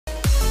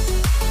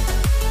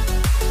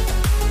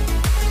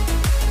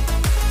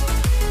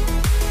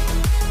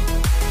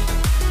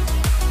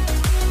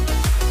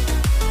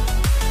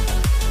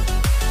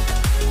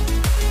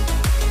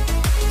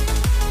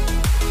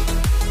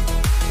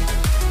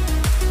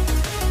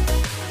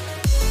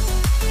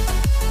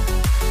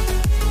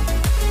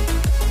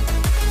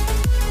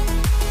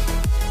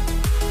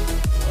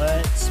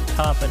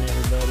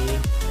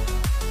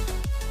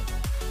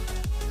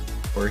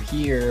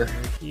here.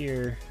 We're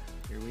here.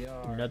 Here we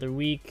are. Another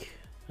week,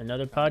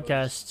 another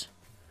podcast.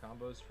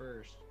 Combos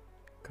first.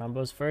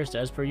 Combos first,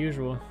 as per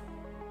usual.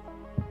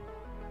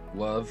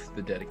 Love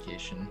the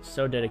dedication.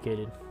 So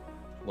dedicated.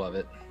 Love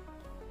it.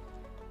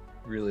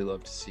 Really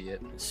love to see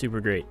it.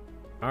 Super great.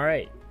 All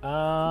right.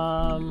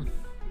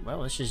 Well,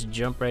 let's just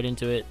jump right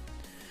into it.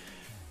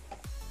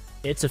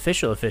 It's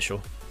official.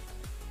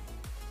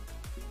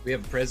 We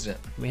have a president.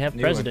 We have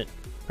New president.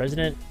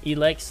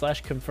 President-elect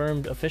 /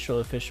 confirmed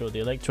official. The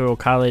Electoral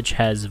College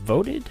has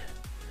voted,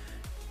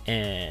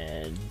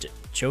 and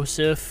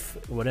Joseph,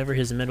 whatever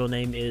his middle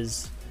name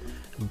is,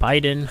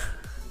 Biden,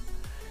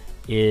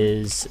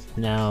 is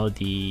now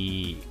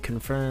the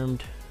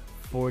confirmed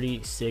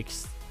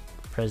 46th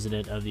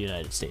president of the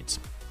United States.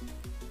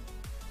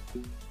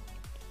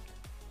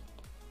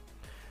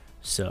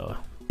 So,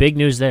 big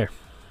news there.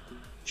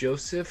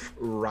 Joseph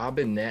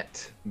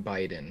Robinette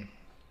Biden.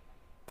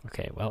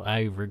 Okay, well,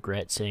 I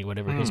regret saying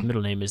whatever his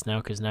middle name is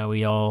now, because now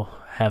we all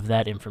have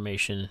that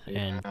information,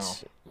 and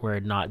we're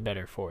not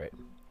better for it.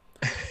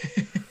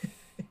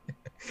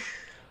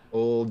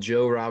 Old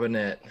Joe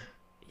Robinette.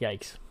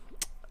 Yikes.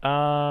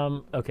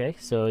 Okay,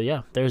 so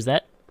yeah, there's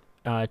that.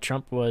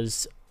 Trump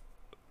was,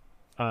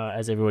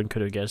 as everyone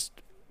could have guessed,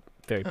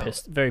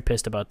 very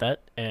pissed about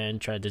that, and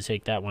tried to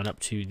take that one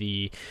up to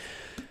the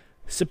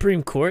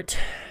Supreme Court.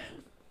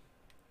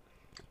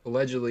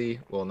 Allegedly,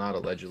 well, not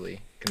allegedly,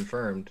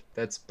 confirmed.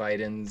 That's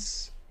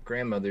Biden's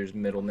grandmother's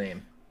middle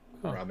name,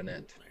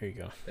 Robinette. There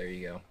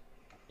you go.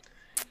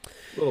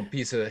 Little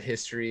piece of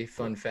history,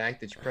 fun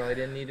fact that you probably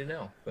didn't need to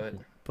know, but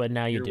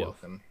now you you're do.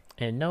 Welcome.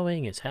 And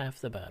knowing is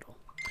half the battle.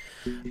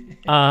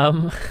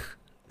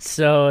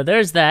 So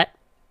there's that,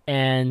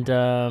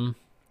 and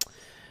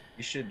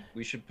we should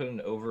put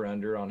an over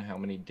under on how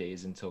many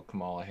days until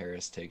Kamala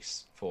Harris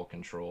takes full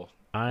control.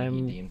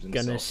 I'm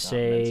gonna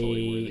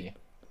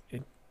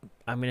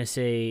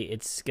say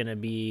it's gonna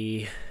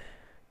be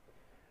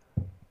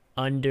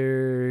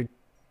under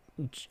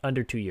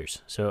 2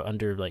 years, so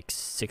under like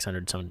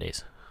 600 some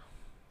days.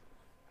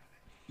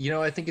 You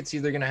know, I think it's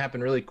either going to happen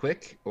really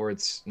quick or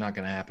it's not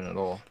going to happen at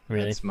all.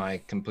 Really? That's my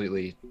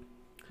completely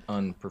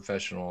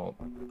unprofessional,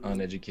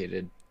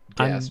 uneducated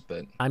guess.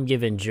 But I'm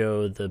giving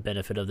Joe the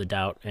benefit of the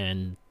doubt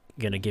and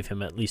going to give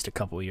him at least a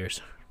couple of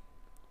years.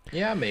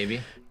 Yeah,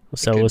 maybe.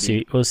 So we'll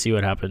see. We'll see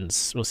what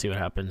happens. We'll see what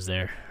happens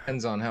there.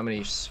 Depends on how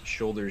many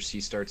shoulders he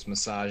starts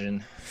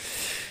massaging.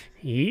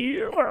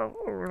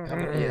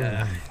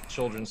 Yeah.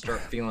 Children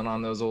start feeling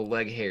on those old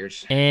leg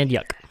hairs. And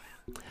yuck.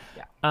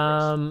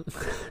 Yeah.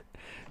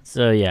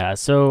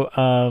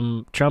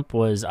 So Trump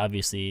was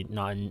obviously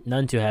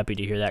none too happy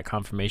to hear that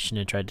confirmation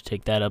and tried to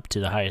take that up to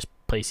the highest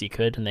place he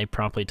could, and they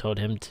promptly told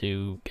him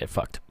to get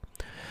fucked.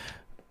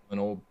 When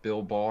old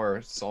Bill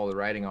Barr saw the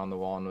writing on the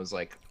wall and was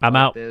like, I'm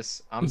out.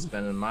 I'm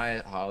spending my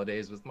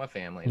holidays with my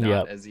family,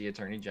 not as the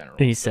Attorney General.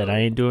 He said, I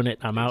ain't doing it.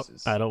 I'm out.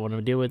 I don't want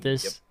to deal with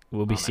this. Yep.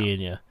 We'll be seeing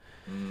you.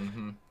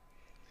 Mm-hmm.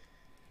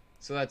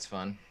 So that's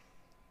fun.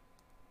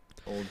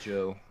 Old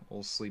Joe,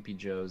 old Sleepy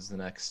Joe's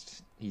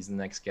he's the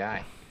next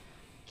guy.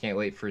 Can't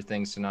wait for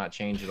things to not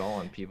change at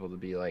all and people to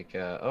be like,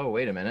 oh,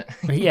 wait a minute.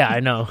 Yeah, I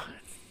know.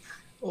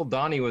 Old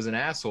Donnie was an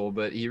asshole,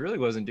 but he really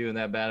wasn't doing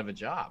that bad of a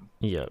job.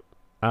 Yep.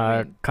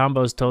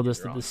 Combos told us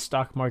that the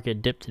stock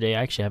market dipped today.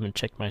 I actually haven't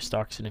checked my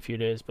stocks in a few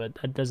days, but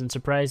that doesn't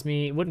surprise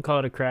me. Wouldn't call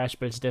it a crash,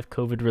 but it's def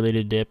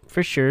COVID-related dip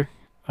for sure.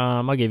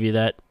 I'll give you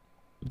that.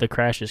 The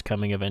crash is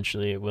coming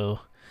eventually. It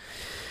will.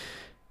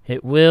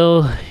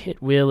 Well,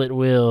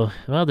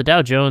 the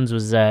Dow Jones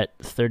was at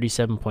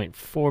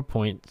 37.4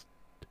 points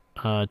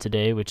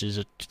today, which is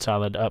a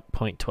solid up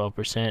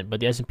 0.12%. But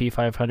the S&P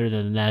 500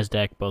 and the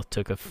Nasdaq both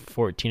took a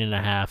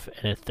 14.5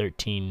 and a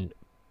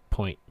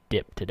 13-point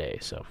dip today.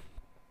 So.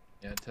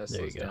 Yeah,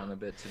 Tesla's down a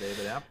bit today,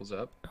 but Apple's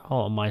up.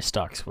 All of my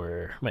stocks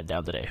went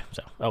down today.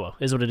 So, oh well,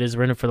 is what it is.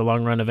 We're in it for the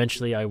long run.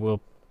 Eventually, I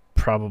will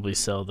probably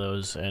sell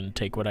those and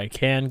take what I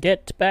can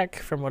get back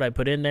from what I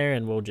put in there,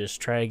 and we'll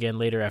just try again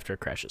later after it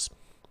crashes.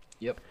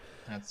 Yep,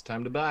 that's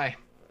time to buy.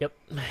 Yep.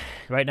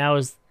 Right now,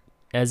 as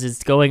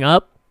it's going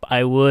up,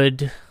 I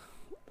would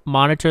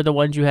monitor the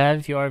ones you have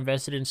if you are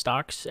invested in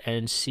stocks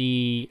and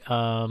see.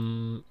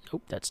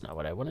 Nope, that's not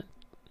what I wanted.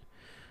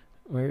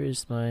 Where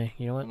is my,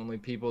 you know what? Only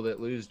people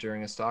that lose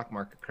during a stock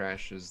market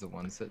crash is the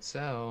ones that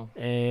sell.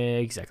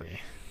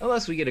 Exactly.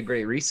 Unless we get a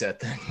great reset,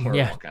 then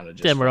we're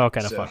all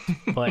kind of fucked.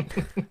 But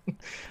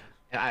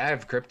I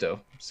have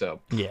crypto, so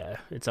yeah,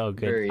 it's all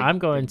good. I'm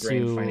going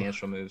to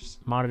financial moves.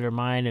 Monitor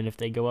mine, and if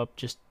they go up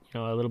just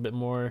a little bit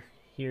more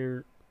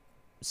here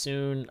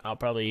soon, I'll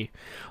probably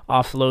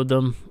offload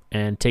them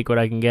and take what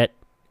I can get,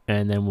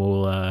 and then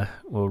we'll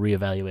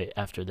reevaluate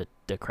after the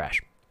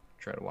crash.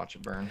 Try to watch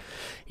it burn.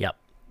 Yep.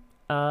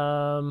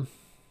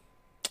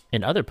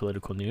 In other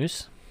political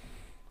news,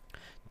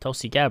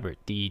 Tulsi Gabbard,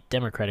 the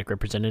Democratic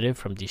representative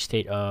from the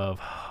state of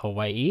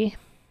Hawaii,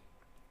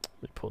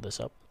 let me pull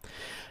this up,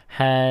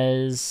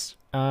 has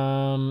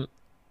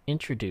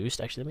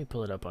introduced, actually let me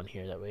pull it up on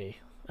here, that way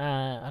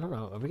I don't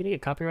know. Are we gonna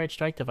get copyright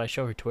striked if I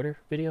show her Twitter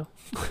video?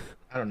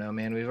 I don't know,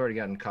 man. We've already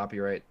gotten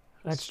copyright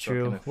That's struck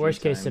in true. a few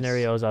Worst case times.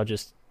 scenarios, I'll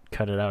just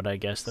cut it out, I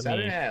guess.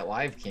 Saturday Night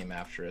Live came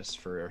after us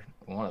for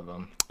one of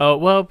them. Oh,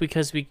 well,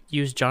 because we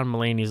used John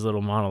Mulaney's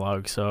little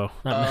monologue, so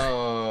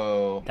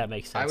that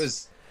makes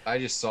sense. I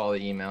just saw the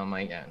email. I'm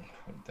like, yeah,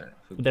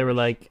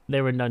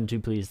 they were none too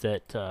pleased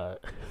that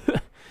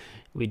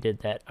we did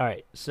that. All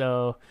right,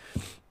 so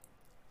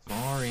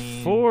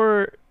sorry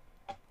for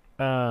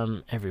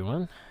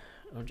everyone,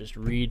 I'll just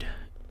read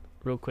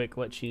real quick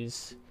what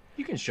she's.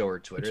 You can show her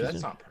Twitter.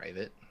 That's not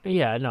private.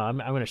 Yeah, no, I'm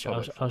gonna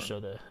show. I'll show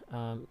the.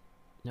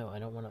 No, I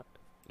don't want to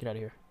get out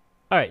of here.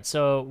 All right,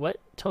 so what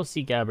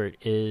Tulsi Gabbard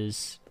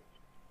is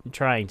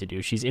trying to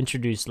do, she's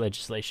introduced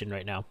legislation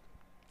right now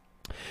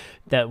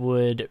that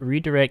would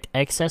redirect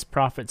excess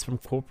profits from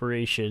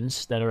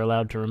corporations that are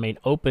allowed to remain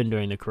open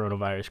during the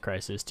coronavirus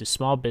crisis to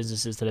small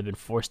businesses that have been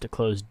forced to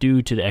close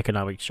due to the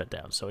economic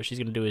shutdown. So what she's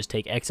going to do is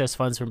take excess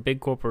funds from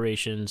big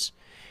corporations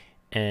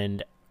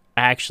and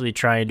actually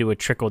try and do a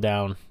trickle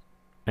down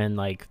and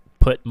like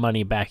put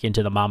money back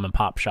into the mom and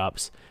pop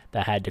shops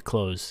that had to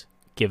close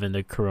given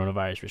the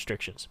coronavirus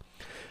restrictions.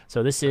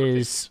 So this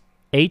is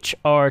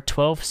HR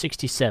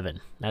 1267.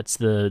 That's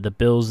the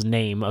bill's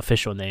name,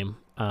 official name,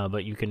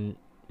 but you can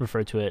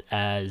refer to it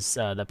as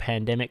the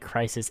Pandemic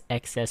Crisis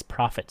Excess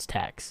Profits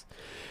Tax.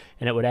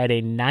 And it would add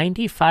a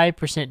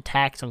 95%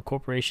 tax on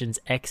corporations'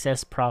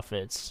 excess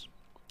profits.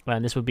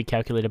 And this would be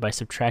calculated by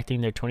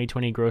subtracting their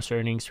 2020 gross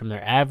earnings from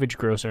their average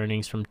gross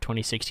earnings from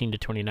 2016 to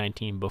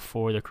 2019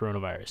 before the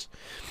coronavirus.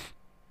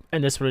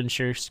 And this would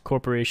ensure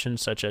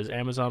corporations such as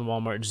Amazon,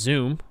 Walmart,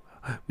 Zoom,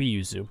 we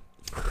use Zoom,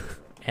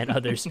 and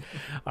others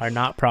are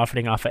not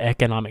profiting off of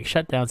economic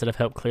shutdowns that have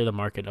helped clear the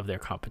market of their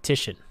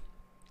competition.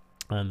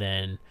 And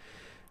then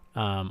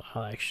I'll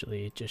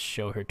actually just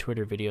show her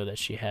Twitter video that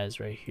she has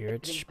right here.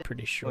 It's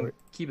pretty short.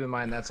 Keep in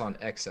mind that's on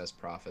excess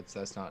profits.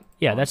 That's not.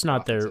 Yeah, that's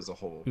not their as a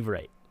whole.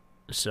 Right.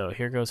 So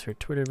here goes her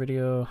Twitter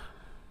video.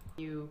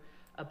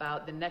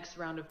 About the next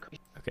round of.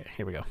 Okay,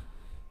 here we go.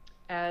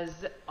 As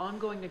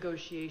ongoing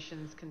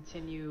negotiations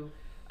continue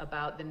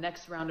about the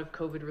next round of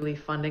COVID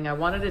relief funding, I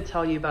wanted to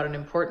tell you about an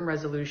important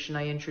resolution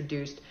I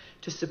introduced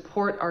to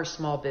support our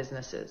small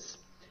businesses.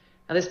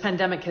 Now, this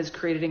pandemic has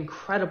created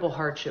incredible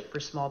hardship for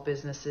small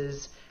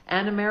businesses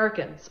and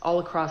Americans all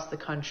across the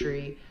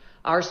country.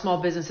 Our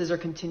small businesses are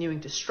continuing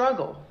to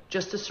struggle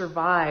just to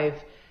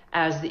survive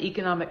as the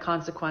economic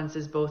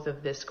consequences both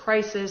of this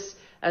crisis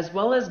as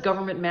well as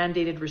government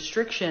mandated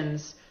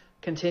restrictions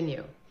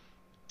continue.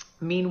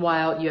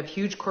 Meanwhile, you have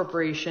huge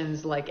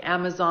corporations like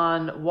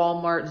Amazon,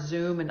 Walmart,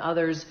 Zoom, and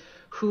others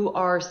who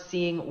are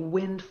seeing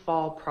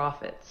windfall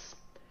profits.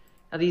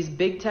 Now, these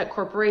big tech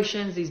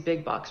corporations, these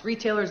big box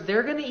retailers,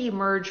 they're going to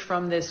emerge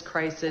from this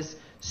crisis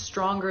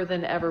stronger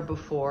than ever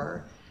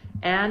before,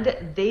 and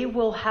they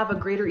will have a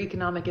greater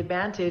economic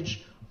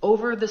advantage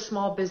over the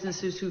small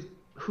businesses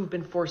who've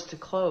been forced to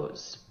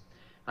close.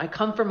 I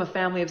come from a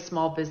family of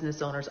small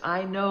business owners.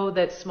 I know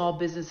that small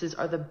businesses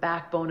are the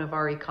backbone of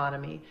our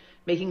economy,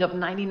 making up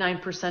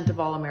 99% of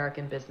all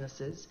American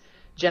businesses,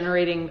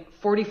 generating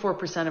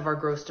 44% of our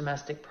gross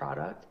domestic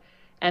product,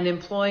 and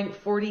employing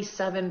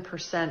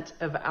 47%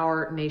 of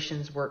our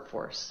nation's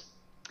workforce.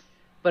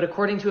 But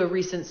according to a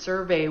recent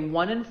survey,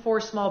 1 in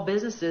 4 small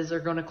businesses are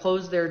going to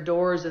close their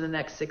doors in the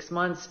next 6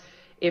 months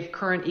if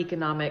current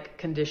economic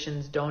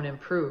conditions don't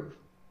improve.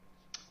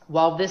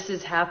 While this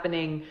is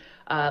happening,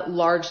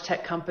 large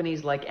tech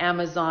companies like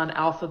Amazon,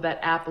 Alphabet,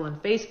 Apple,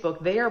 and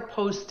Facebook, they are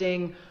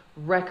posting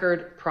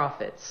record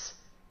profits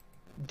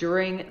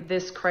during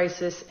this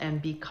crisis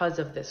and because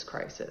of this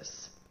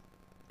crisis.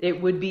 It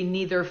would be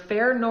neither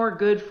fair nor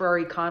good for our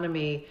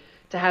economy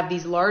to have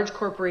these large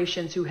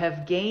corporations who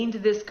have gained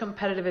this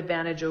competitive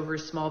advantage over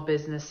small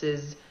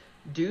businesses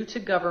due to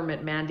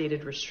government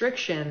mandated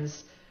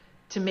restrictions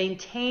to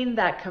maintain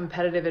that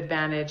competitive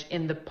advantage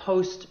in the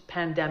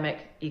post-pandemic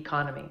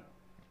economy.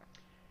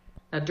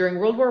 Now, during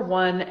World War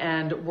I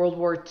and World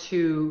War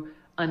II,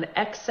 an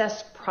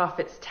excess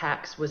profits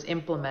tax was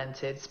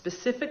implemented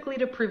specifically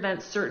to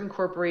prevent certain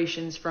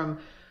corporations from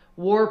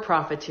war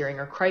profiteering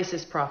or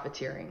crisis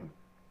profiteering,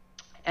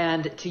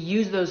 and to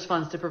use those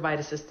funds to provide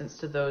assistance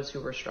to those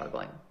who were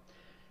struggling.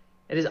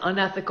 It is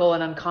unethical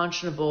and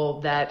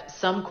unconscionable that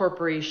some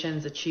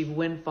corporations achieve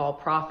windfall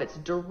profits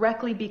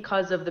directly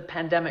because of the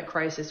pandemic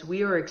crisis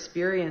we are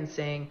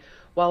experiencing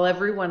while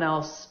everyone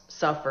else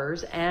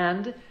suffers,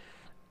 and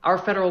our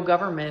federal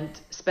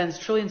government spends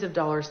trillions of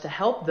dollars to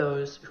help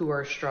those who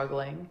are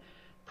struggling,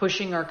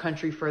 pushing our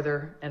country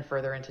further and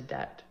further into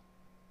debt.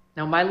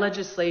 Now, my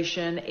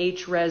legislation,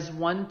 HRES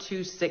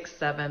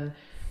 1267,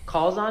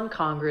 calls on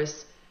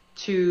Congress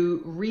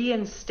to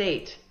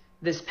reinstate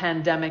this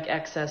pandemic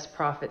excess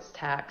profits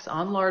tax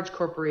on large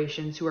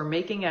corporations who are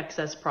making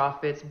excess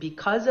profits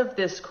because of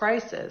this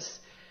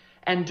crisis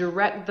and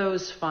direct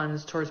those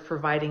funds towards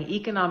providing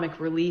economic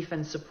relief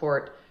and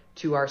support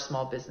to our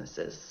small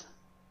businesses.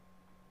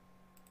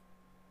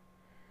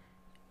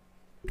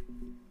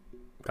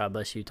 God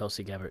bless you,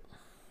 Tulsi Gabbard.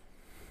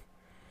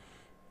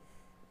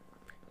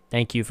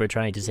 Thank you for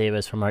trying to save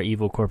us from our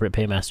evil corporate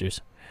paymasters.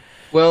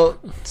 Well,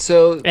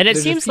 so And it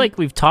seems like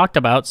we've talked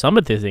about some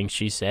of the things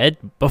she said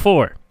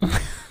before.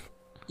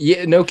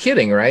 Yeah, no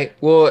kidding, right?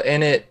 Well,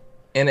 and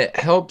it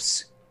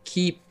helps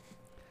keep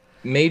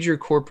major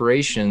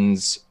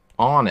corporations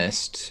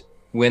honest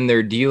when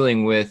they're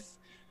dealing with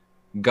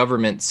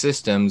government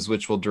systems,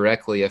 which will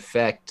directly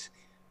affect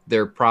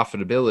their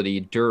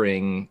profitability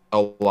during a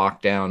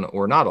lockdown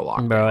or not a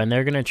lockdown. Bro, and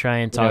they're gonna try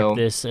and talk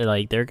this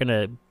like they're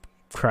gonna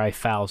cry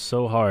foul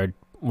so hard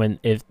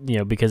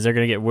because they're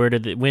gonna get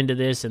wind of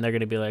this, and they're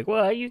gonna be like,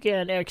 well, you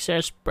can't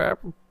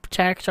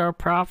tax our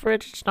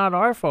profits. It's not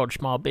our fault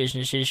small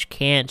businesses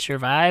can't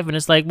survive. And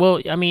it's like, well,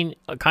 I mean,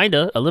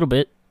 kinda, a little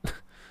bit.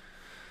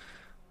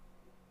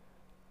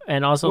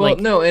 And also, well,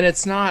 no, and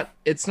it's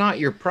not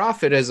your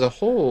profit as a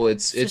whole.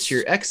 It's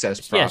your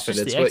excess profit.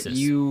 Yeah,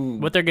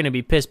 it's what they're gonna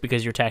be pissed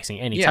because you're taxing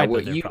any type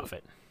of their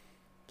profit.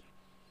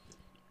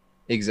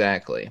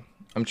 Exactly.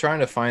 I'm trying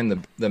to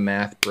find the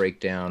math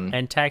breakdown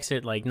and tax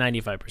it like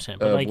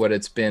 95%. Of what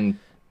it's been.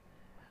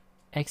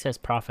 Excess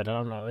profit, I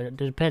don't know. It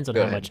depends on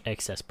how much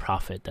excess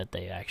profit that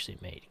they actually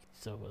made.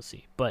 So we'll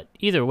see. But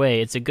either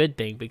way, it's a good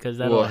thing because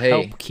that'll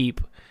help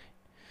keep.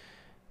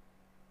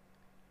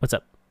 What's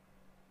up?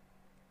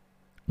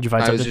 Did you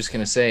find something? I was just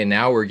gonna say,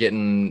 now we're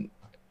getting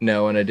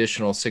an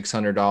additional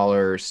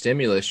 $600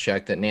 stimulus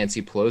check that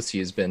Nancy Pelosi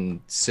has been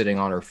sitting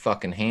on her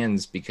fucking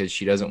hands because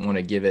she doesn't want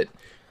to give it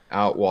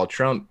out while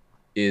Trump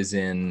is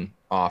in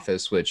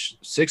office, which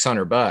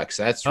 $600,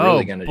 that's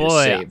really going to just pull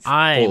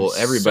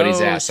everybody's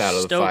ass out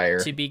of the fire.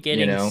 To be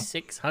getting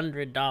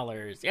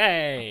 $600.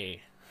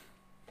 Yay.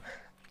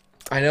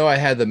 I know I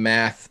had the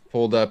math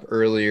pulled up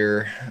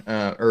earlier,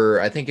 or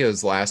I think it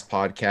was last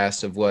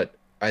podcast of what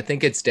I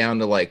think it's down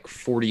to like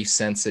 40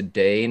 cents a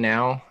day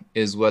now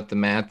is what the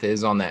math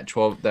is on that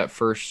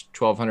first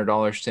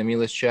 $1,200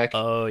 stimulus check.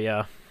 Oh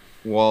yeah.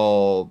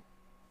 While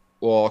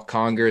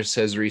Congress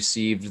has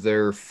received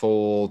their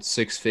full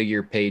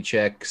 6-figure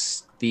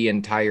paychecks the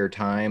entire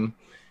time.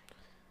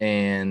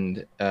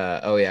 And,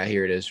 oh yeah,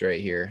 here it is right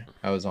here.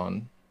 I was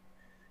on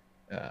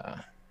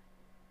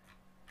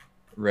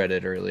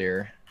Reddit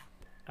earlier.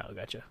 Oh,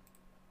 gotcha.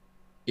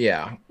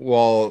 Yeah,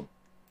 well,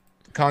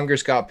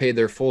 Congress got paid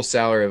their full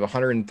salary of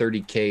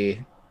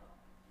 $130K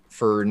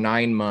for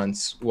 9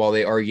 months while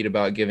they argued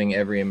about giving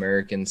every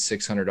American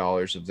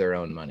 $600 of their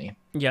own money.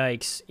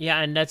 Yikes. Yeah,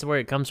 and that's where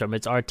it comes from.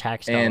 It's our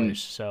tax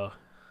dollars, so.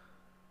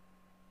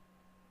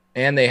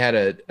 And they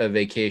had a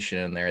vacation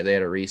in there. They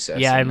had a recess.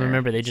 Yeah, I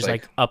remember they just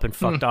like up and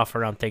fucked off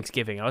around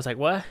Thanksgiving. I was like,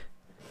 what?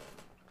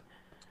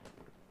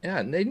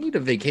 Yeah, they need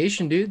a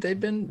vacation, dude. They've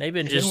been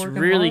just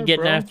really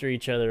getting after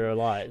each other a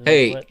lot.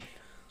 Hey,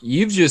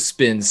 you've just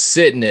been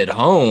sitting at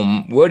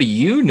home. What do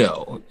you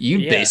know?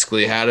 You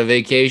basically had a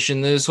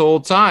vacation this whole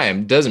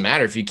time. Doesn't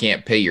matter if you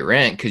can't pay your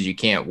rent because you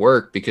can't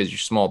work because your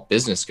small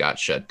business got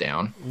shut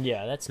down.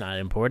 Yeah, that's not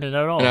important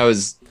at all. And I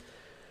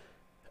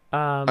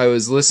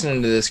was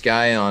listening to this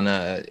guy on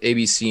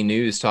ABC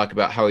News talk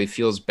about how he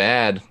feels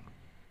bad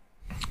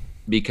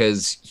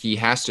because he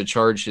has to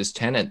charge his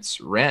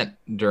tenants rent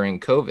during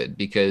COVID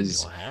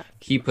because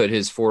he put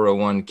his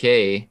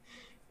 401k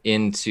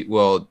into,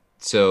 well,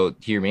 so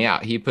hear me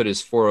out. He put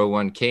his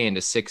 401k into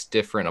 6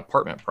 different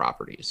apartment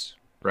properties,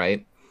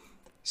 right?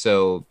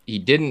 So he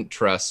didn't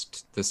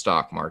trust the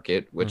stock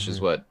market, which is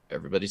what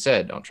everybody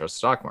said, don't trust the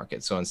stock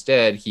market. So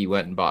instead he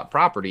went and bought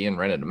property and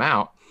rented them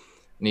out.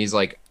 And he's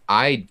like,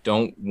 I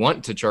don't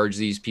want to charge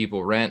these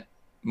people rent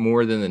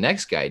more than the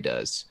next guy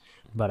does.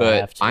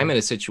 But I'm in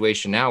a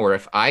situation now where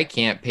if I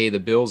can't pay the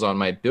bills on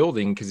my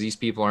building because these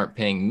people aren't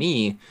paying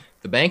me,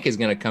 the bank is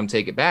going to come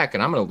take it back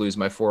and I'm going to lose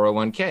my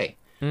 401k.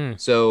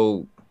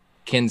 So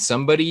can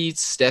somebody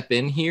step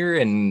in here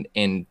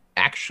and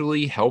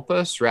actually help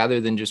us rather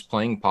than just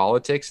playing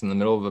politics in the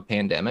middle of a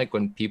pandemic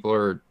when people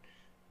are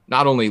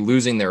not only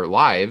losing their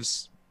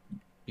lives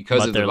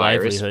because of the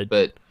virus,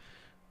 but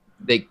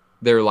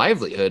their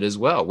livelihood as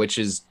well, which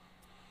is,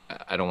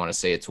 I don't want to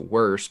say it's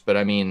worse, but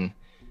I mean,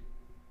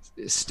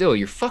 still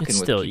you're fucking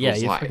with people's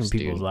lives, you're fucking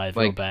people's lives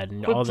real bad.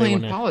 And all they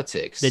want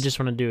politics. They just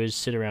want to do is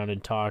sit around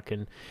and talk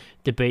and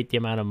debate the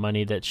amount of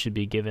money that should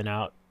be given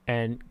out.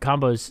 And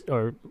Combo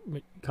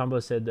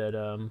said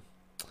that,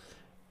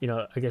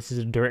 I guess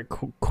it's a direct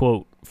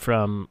quote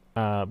from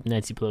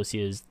Nancy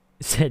Pelosi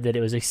said that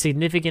it was a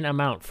significant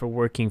amount for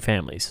working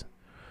families.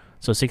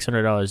 So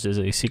 $600 is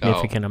a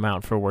significant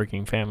amount for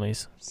working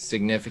families.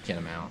 Significant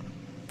amount.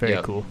 Very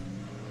cool.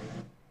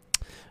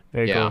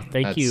 Very cool.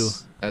 Thank you.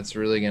 That's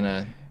really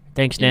gonna.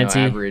 Thanks, Nancy.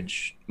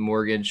 Average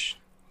mortgage.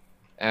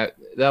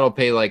 That'll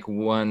pay like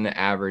one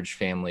average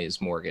family's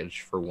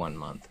mortgage for 1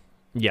 month.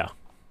 Yeah.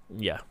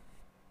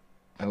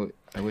 I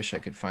wish I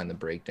could find the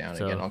breakdown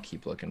again. I'll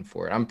keep looking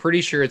for it. I'm pretty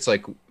sure it's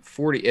like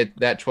 40.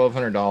 That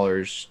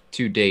 $1,200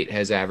 to date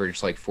has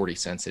averaged like 40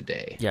 cents a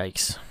day.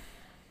 Yikes.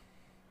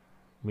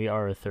 We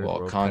are a third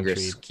world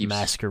Congress country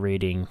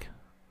masquerading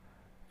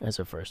as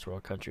a first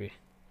world country.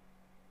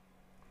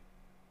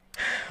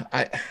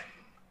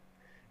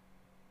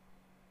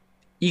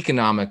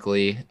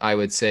 Economically, I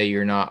would say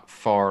you're not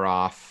far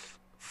off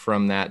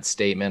from that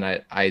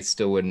statement. I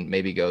still wouldn't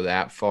maybe go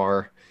that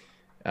far.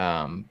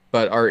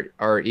 But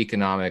our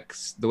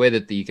economics, the way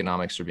that the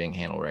economics are being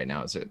handled right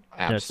now, is an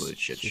absolute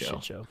shit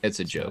show. It's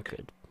a joke.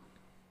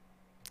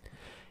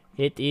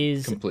 It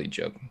is complete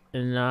joke.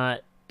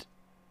 Not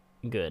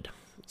good.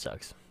 It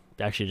sucks.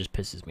 It actually just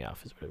pisses me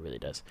off. Is what it really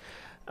does.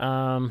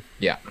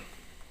 Yeah.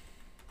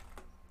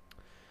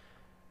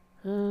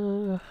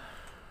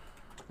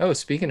 Oh,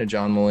 speaking of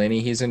John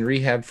Mulaney, he's in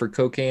rehab for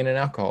cocaine and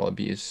alcohol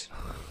abuse.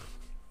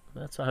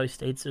 That's how he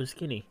stayed so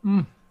skinny.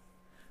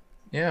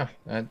 Yeah,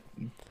 that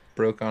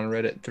broke on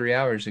Reddit 3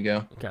 hours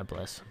ago. God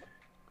bless.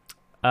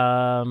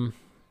 All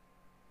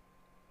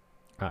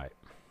right.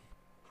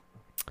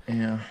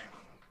 Yeah.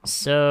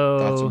 So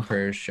thoughts and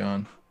prayers,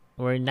 John.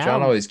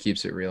 John always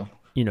keeps it real.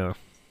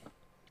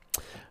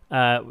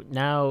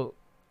 Now,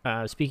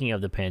 speaking of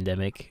the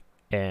pandemic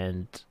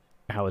and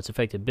how it's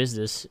affected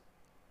business,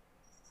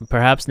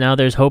 perhaps now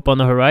there's hope on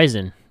the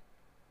horizon.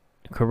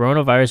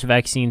 Coronavirus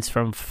vaccines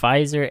from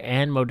Pfizer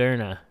and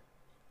Moderna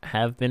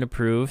have been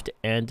approved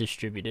and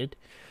distributed.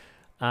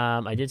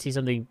 I did see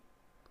something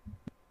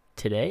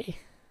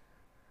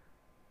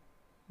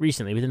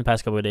recently, within the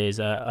past couple of days.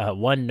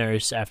 One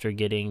nurse, after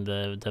getting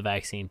the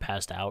vaccine,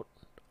 passed out.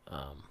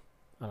 I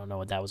don't know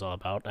what that was all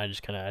about. I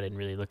didn't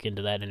really look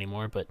into that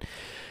anymore.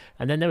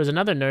 And then there was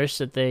another nurse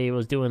that they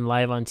was doing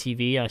live on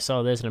TV. I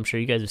saw this, and I'm sure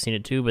you guys have seen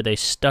it too. But they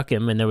stuck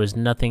him, and there was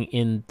nothing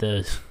in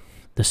the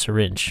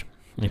syringe.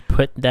 They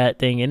put that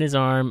thing in his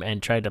arm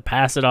and tried to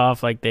pass it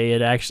off like they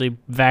had actually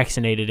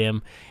vaccinated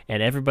him.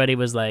 And everybody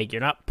was like,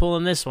 "You're not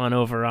pulling this one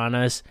over on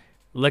us.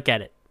 Look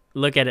at it.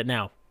 Look at it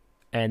now."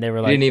 And they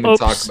were like, we didn't even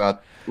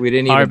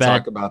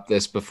talk about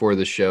this before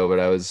the show, but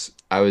I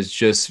was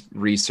just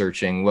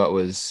researching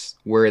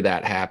where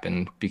that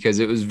happened, because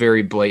it was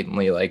very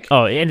blatantly like,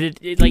 oh, and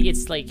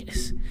it's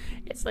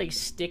like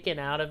sticking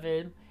out of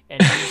him,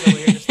 and he's over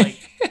here just like,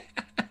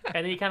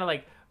 and then he kind of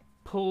like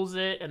pulls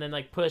it and then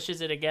like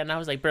pushes it again. And I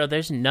was like, bro,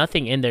 there's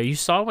nothing in there. You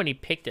saw when he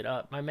picked it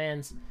up. My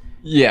man's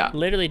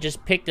literally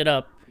just picked it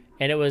up,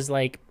 and it was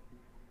like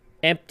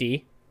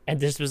empty, and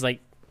this was like,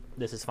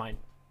 this is fine.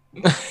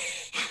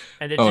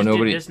 And it just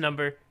did this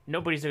number.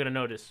 Nobody's gonna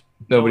notice.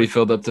 Nobody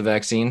filled up the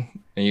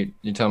vaccine, and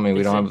you tell me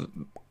we don't have.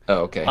 Oh,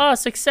 okay. Oh,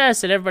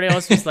 success! And everybody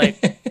else was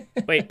like,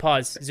 "Wait,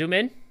 pause, zoom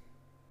in,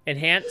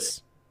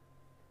 enhance."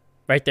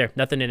 Right there,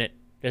 nothing in it.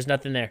 There's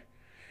nothing there.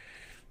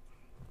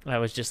 I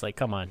was just like,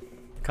 "Come on."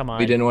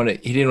 He didn't want to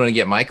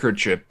get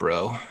microchip,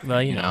 bro.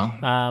 Well, you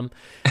know.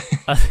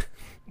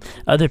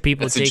 Other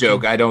people. That's a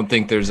joke. I don't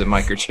think there's a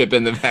microchip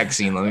in the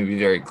vaccine. Let me be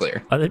very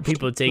clear. Other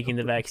people taking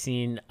the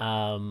vaccine.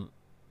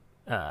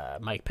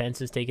 Mike Pence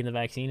has taken the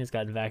vaccine, has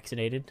gotten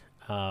vaccinated.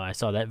 I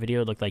saw that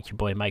video. It looked like your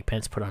boy Mike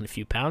Pence put on a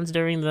few pounds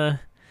during the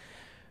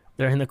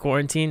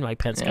quarantine. Mike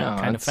Pence got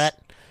kind of fat.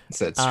 It's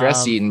that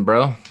stress eating,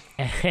 bro.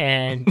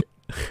 And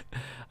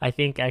I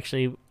think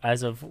actually,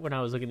 as of when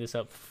I was looking this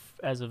up,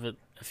 as of a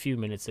few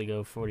minutes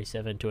ago,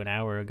 47 to an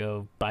hour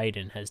ago,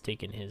 Biden has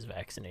taken his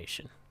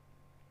vaccination.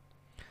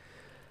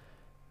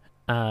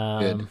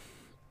 Good.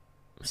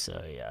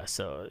 So yeah.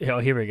 So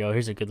here we go.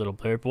 Here's a good little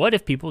blurb. What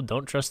if people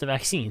don't trust the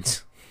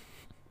vaccines?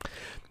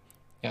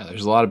 Yeah,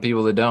 there's a lot of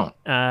people that don't.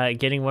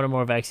 Getting one or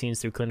more vaccines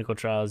through clinical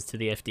trials to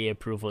the FDA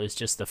approval is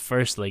just the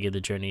first leg of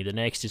the journey. The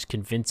next is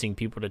convincing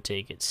people to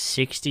take it.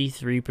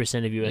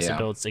 63% of U.S.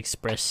 adults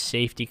expressed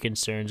safety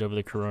concerns over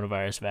the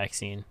coronavirus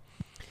vaccine.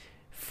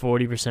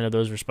 40% of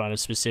those responded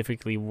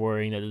specifically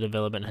worrying that the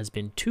development has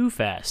been too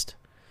fast.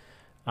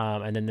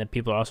 And then that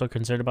people are also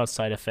concerned about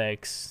side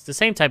effects. It's the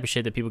same type of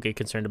shit that people get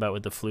concerned about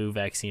with the flu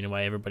vaccine and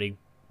why everybody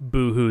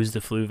boo-hoos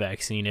the flu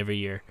vaccine every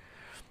year.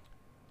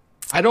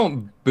 I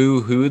don't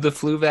boo-hoo the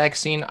flu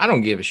vaccine. I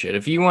don't give a shit.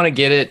 If you want to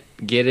get it,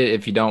 get it.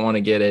 If you don't want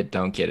to get it,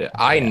 don't get it.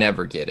 I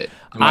never get it.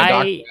 My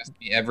doctor asks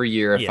me every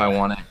year if I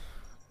want it,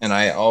 and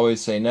I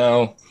always say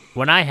no.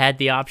 When I had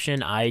the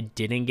option, I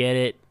didn't get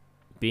it.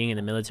 Being in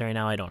the military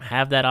now, I don't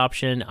have that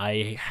option.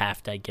 I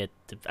have to get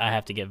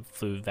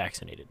flu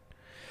vaccinated.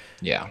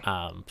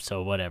 Yeah.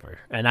 So whatever,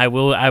 and I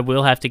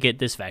will have to get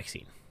this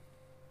vaccine.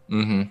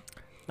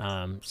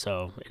 Mm-hmm.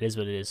 So it is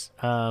what it is.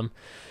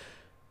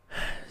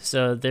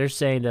 So they're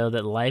saying, though,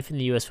 that life in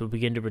the U.S. will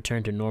begin to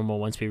return to normal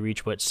once we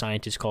reach what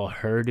scientists call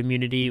herd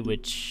immunity,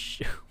 which,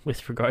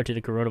 with regard to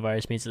the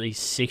coronavirus, means at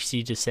least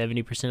 60 to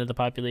 70% of the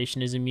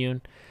population is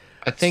immune.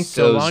 I think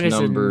so those long as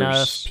numbers...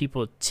 enough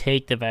people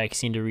take the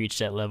vaccine to reach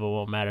that level, it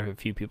won't matter if a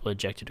few people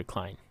eject or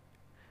decline.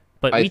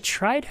 But we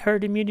tried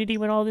herd immunity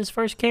when all this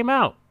first came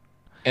out.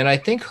 And I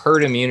think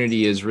herd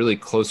immunity is really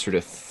closer to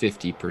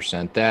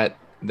 50%. That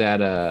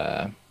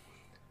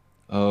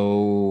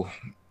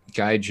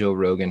guy Joe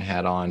Rogan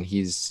had on,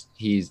 he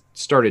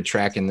started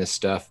tracking this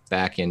stuff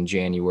back in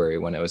January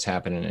when it was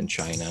happening in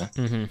China,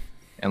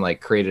 and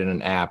like created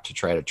an app to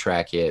try to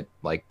track it,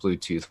 like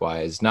Bluetooth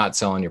wise, not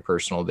selling your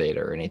personal data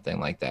or anything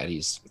like that.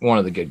 He's one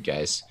of the good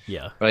guys.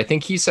 Yeah. But I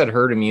think he said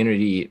herd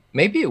immunity,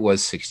 maybe it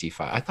was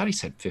 65. I thought he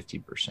said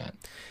 50%.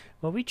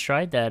 Well, we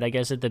tried that, I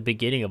guess, at the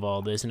beginning of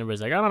all this, and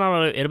everybody's like, "I don't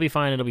know, it'll be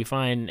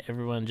fine.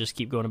 Everyone just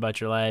keep going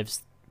about your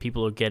lives.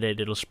 People will get it,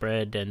 it'll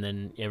spread, and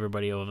then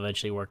everybody will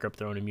eventually work up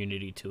their own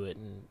immunity to it."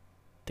 And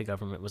the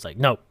government was like,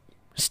 "No,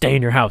 Stay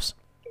in your house.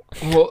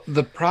 Well,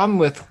 the problem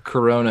with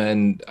Corona,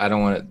 and I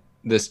don't want to,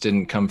 this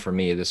didn't come from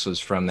me. This was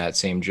from that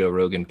same Joe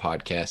Rogan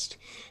podcast.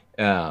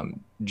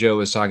 Joe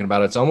was talking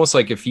about it's almost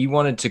like if you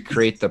wanted to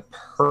create the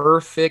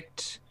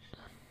perfect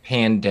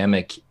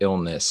pandemic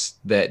illness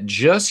that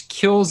just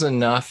kills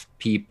enough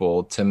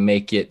people to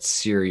make it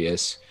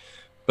serious,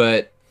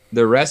 but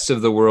the rest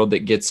of the world that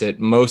gets it,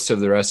 most of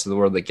the rest of the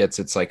world that gets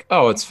it's like,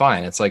 oh, it's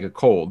fine. It's like a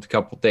cold, a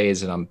couple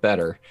days and I'm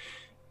better.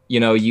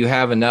 You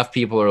have enough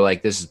people who are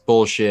like, this is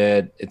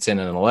bullshit. It's in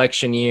an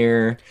election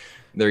year.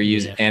 They're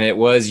using, and it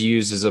was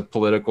used as a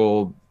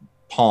political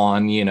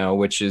pawn,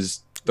 which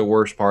is the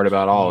worst part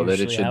about all of it.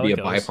 It should be a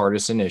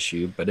bipartisan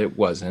issue, but it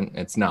wasn't.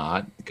 It's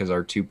not, because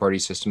our two-party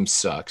system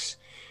sucks.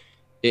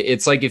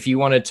 It's like if you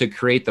wanted to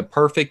create the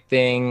perfect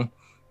thing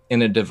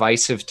in a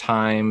divisive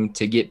time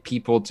to get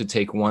people to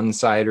take one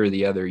side or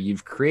the other,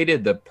 you've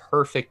created the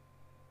perfect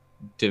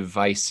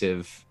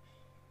divisive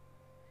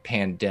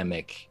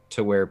pandemic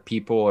to where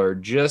people are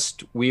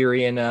just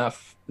weary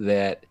enough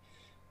that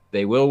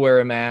they will wear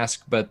a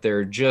mask, but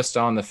they're just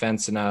on the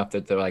fence enough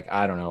that they're like,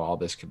 I don't know, all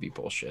this could be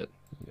bullshit.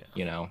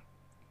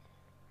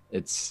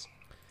 It's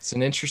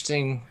an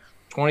interesting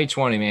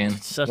 2020, man.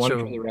 One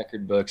for the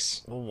record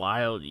books. A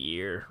wild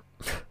year.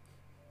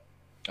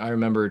 I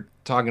remember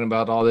talking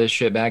about all this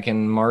shit back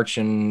in March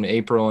and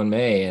April and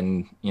May,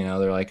 and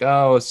they're like,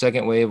 oh, a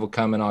second wave will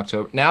come in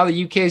October. Now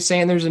the UK is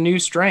saying there's a new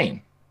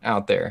strain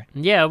out there.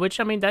 Yeah, which,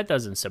 I mean, that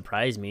doesn't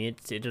surprise me.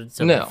 It's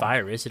a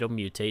virus. It'll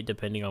mutate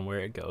depending on where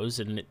it goes,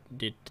 and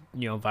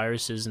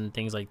viruses and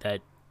things like that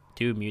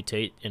do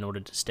mutate in order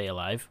to stay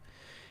alive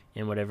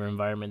in whatever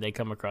environment they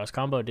come across.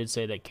 Combo did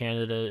say that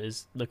Canada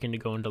is looking to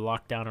go into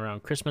lockdown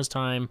around Christmas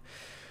time.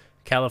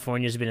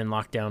 California's been in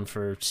lockdown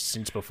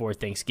since before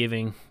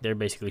Thanksgiving. They're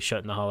basically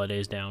shutting the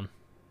holidays down.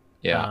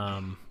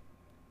 Yeah.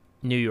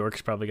 New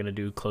York's probably going to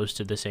do close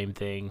to the same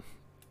thing.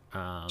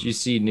 Did you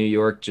see New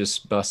York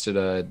just busted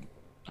a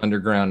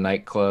underground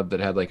nightclub that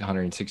had like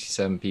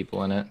 167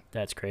 people in it?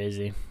 That's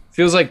crazy.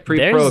 Feels like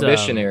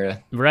pre-prohibition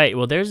era. Right.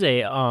 Well, there's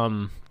a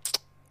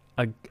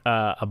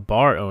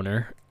bar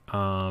owner.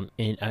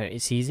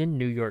 He's in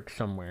New York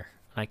somewhere.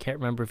 I can't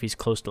remember if he's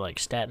close to like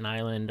Staten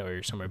Island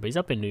or somewhere, but he's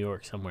up in New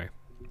York somewhere.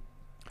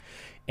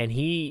 And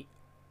he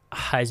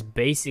has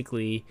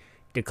basically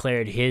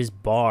declared his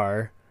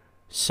bar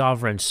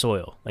sovereign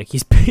soil. Like,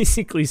 he's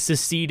basically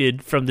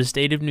seceded from the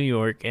state of New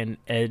York and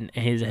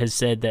has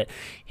said that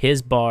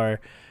his bar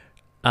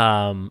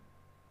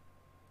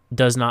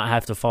does not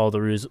have to follow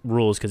the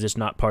rules because it's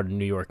not part of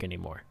New York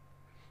anymore.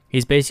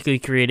 He's basically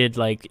created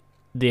like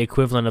the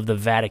equivalent of the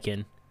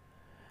Vatican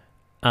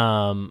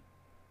in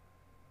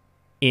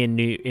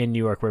New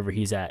York, wherever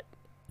he's at,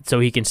 so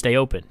he can stay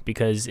open,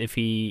 because if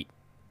he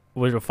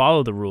were to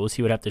follow the rules,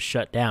 he would have to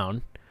shut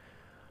down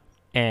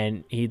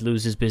and he'd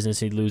lose his business,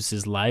 he'd lose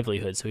his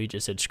livelihood. So he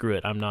just said, screw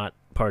it, I'm not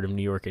part of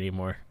New York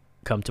anymore.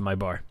 Come to my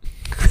bar.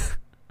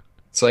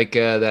 It's like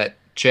that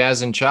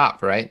Chaz and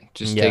Chop, right?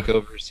 Just take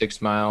over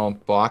 6 Mile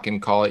block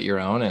and call it your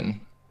own. And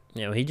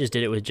he just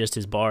did it with just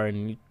his bar,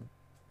 and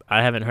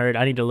I haven't heard.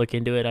 I need to look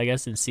into it, I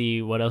guess, and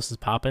see what else is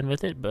popping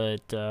with it,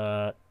 but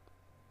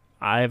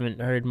I haven't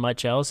heard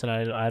much else, and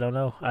I don't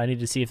know. I need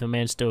to see if the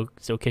man's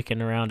still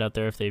kicking around out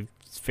there, if they've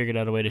figured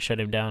out a way to shut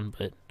him down.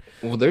 But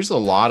there's a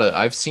lot of,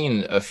 I've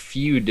seen a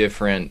few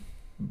different,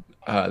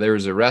 there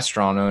was a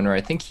restaurant owner, I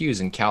think he was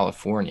in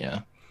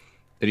California,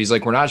 that he's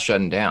like, we're not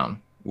shutting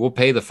down. We'll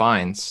pay the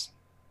fines.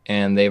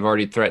 And they've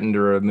already threatened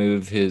to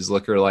remove his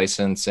liquor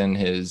license and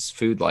his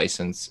food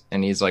license.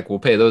 And he's like, we'll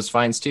pay those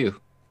fines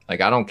too. Like,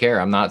 I don't care.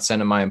 I'm not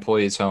sending my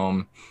employees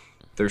home.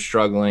 They're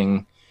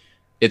struggling.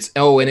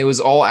 And it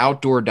was all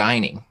outdoor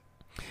dining.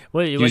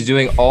 He was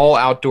doing all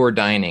outdoor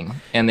dining,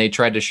 and they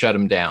tried to shut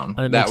him down.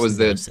 That was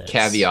the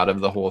caveat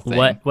of the whole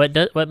thing.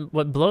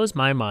 What blows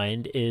my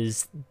mind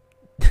is,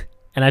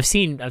 and I've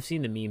seen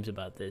the memes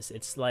about this.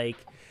 It's like,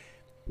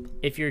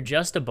 if you're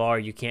just a bar,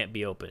 you can't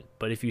be open.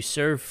 But if you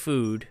serve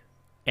food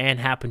and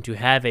happen to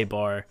have a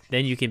bar,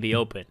 then you can be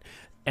open.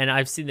 And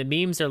I've seen the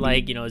memes are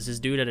like, it's this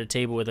dude at a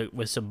table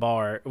with some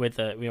bar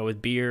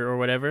with beer or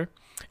whatever,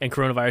 and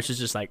coronavirus is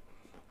just like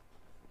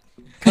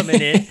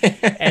coming in,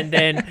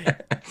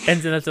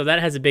 and so that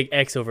has a big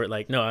X over it,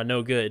 like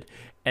no good.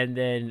 And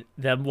then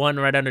the one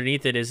right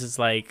underneath it is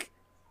like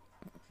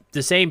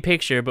the same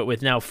picture but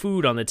with now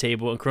food on the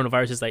table, and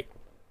coronavirus is like,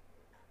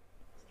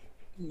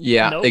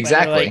 nope.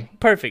 Exactly, like,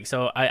 perfect.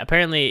 So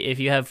apparently if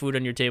you have food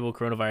on your table,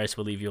 coronavirus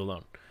will leave you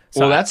alone.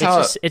 So well,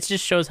 that's it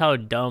just shows how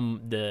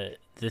dumb the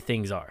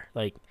things are.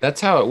 Like,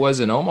 that's how it was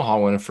in Omaha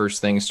when the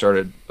first things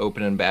started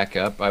opening back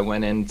up. I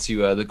went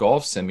into the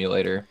golf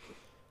simulator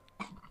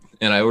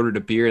and I ordered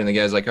a beer, and the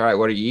guy's like, all right,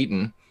 what are you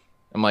eating?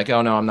 I'm like,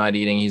 oh no, I'm not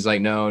eating. He's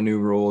like, no, new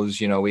rules,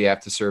 we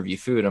have to serve you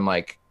food. I'm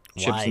like,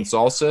 chips and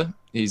salsa?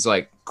 He's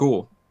like,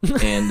 cool.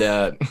 And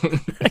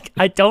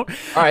I don't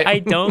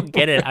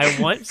get it. I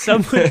want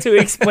someone to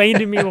explain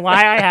to me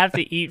why I have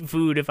to eat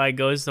food if I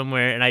go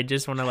somewhere and I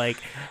just want to like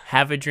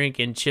have a drink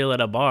and chill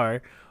at a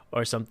bar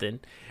or something.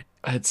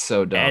 It's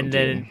so dumb. And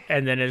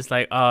then it's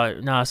like, oh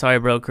no, sorry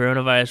bro,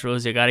 coronavirus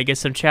rules, you gotta get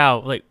some chow.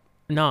 Like,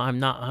 No, I'm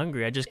not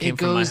hungry. I just came It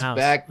from my goes house.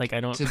 back Like, I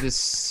don't to the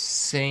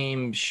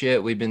same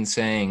shit we've been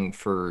saying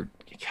for,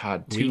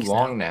 God, too weeks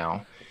long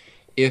now.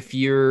 If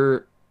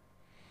you're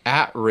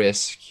at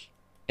risk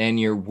and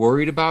you're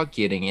worried about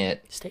getting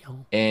it Stay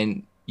home.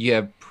 and you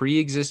have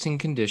pre-existing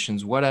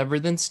conditions, whatever,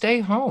 then stay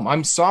home.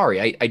 I'm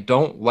sorry. I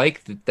don't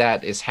like that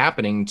that is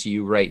happening to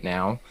you right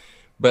now,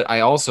 but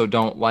I also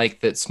don't like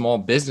that small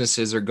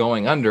businesses are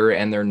going under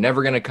and they're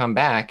never going to come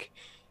back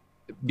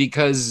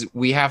because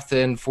we have to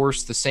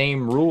enforce the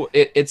same rule.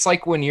 It's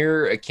like when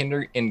you're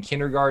in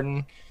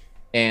kindergarten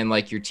and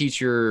like your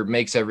teacher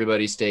makes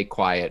everybody stay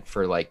quiet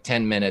for like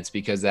 10 minutes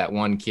because that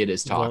one kid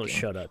is talking. Won't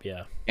shut up,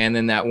 yeah. And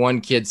then that one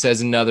kid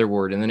says another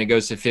word and then it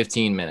goes to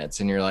 15 minutes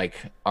and you're like,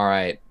 all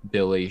right,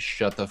 Billy,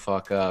 shut the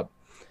fuck up.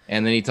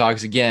 And then he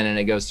talks again and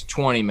it goes to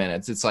 20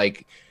 minutes. It's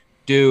like,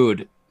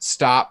 dude,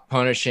 stop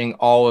punishing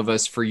all of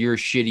us for your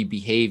shitty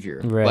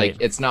behavior. Right. Like,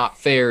 it's not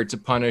fair to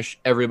punish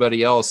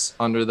everybody else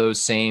under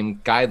those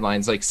same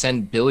guidelines. Like,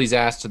 send Billy's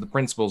ass to the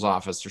principal's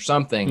office or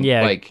something.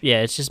 Yeah, like,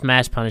 yeah, it's just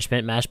mass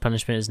punishment. Mass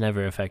punishment is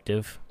never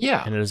effective.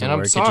 Yeah, and it doesn't and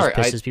work. I'm sorry, it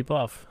just pisses people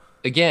off.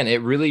 Again,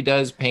 it really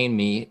does pain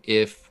me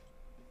if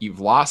you've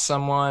lost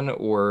someone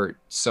or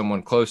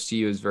someone close to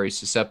you is very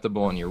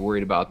susceptible and you're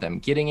worried about them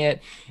getting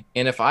it.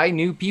 And if I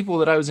knew people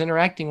that I was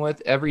interacting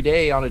with every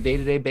day on a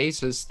day-to-day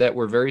basis that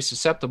were very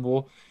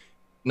susceptible,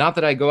 not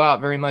that I go out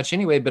very much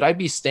anyway, but I'd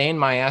be staying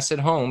my ass at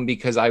home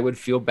because I would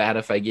feel bad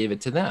if I gave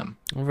it to them.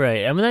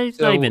 Right. I mean, it's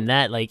not even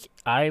that. Like,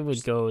 I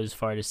would go as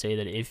far to say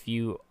that if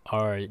you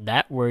are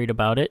that worried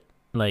about it,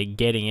 like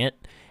getting it,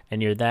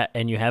 and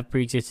you have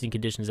pre-existing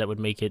conditions that would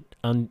make it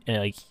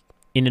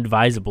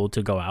inadvisable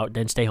to go out,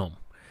 then stay home.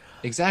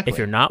 Exactly. If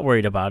you're not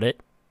worried about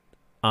it,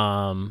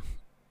 and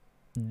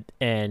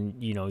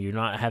you're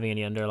not having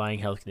any underlying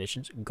health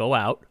conditions, go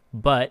out.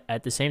 But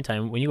at the same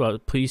time, when you go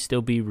out, please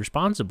still be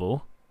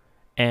responsible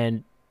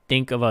and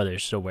think of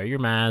others. So wear your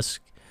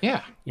mask.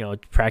 Yeah.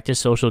 Practice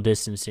social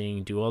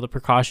distancing. Do all the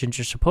precautions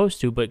you're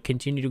supposed to, but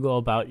continue to go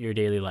about your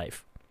daily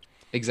life.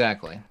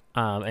 Exactly.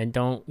 And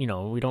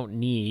we don't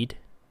need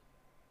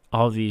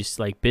all these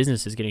like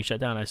businesses getting shut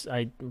down.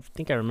 I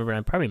think I remember,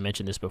 I probably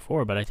mentioned this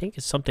before, but I think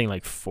it's something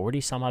like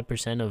 40 some odd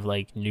 % of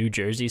like New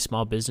Jersey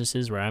small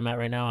businesses where I'm at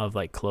right now have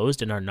like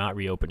closed and are not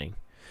reopening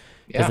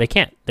because they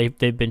can't.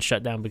 They've been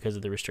shut down because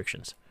of the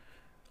restrictions,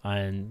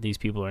 and these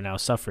people are now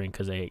suffering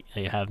because they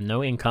have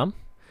no income,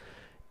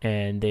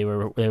 and they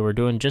were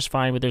doing just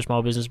fine with their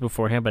small business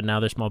beforehand, but now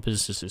their small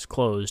business is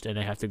closed and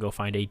they have to go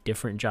find a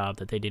different job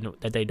that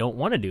they don't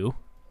want to do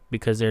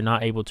because they're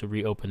not able to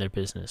reopen their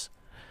business.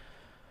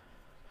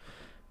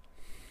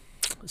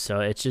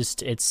 So it's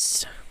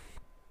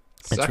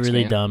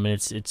really dumb, and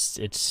it's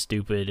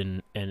stupid,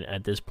 and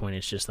at this point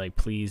it's just like,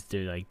 please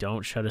do, like,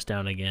 don't shut us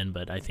down again.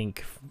 But I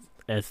think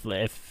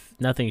if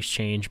nothing's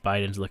changed,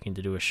 Biden's looking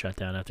to do a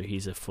shutdown after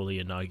he's fully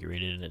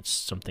inaugurated, and it's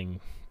something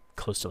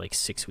close to like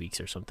 6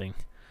 weeks or something.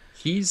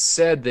 He's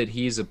said that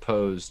he's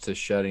opposed to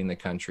shutting the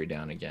country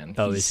down again.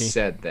 Oh, he is he?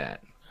 said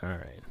that. All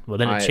right. Well,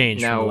 then it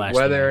changed. Now, from the last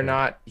whether or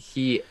not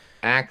he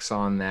acts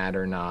on that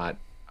or not,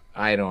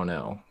 I don't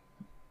know.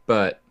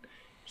 But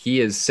he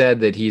has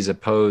said that he's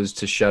opposed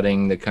to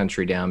shutting the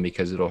country down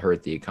because it'll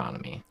hurt the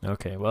economy.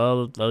 Okay,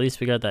 well, at least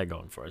we got that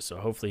going for us. So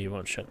hopefully he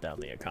won't shut down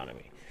the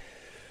economy.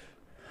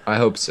 I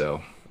hope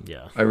so.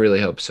 Yeah. I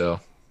really hope so.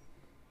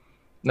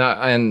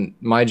 And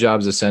my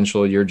job's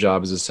essential. Your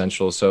job is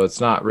essential. So it's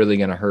not really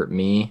going to hurt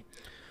me.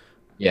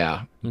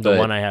 Yeah. The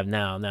one I have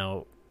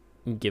now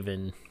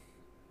given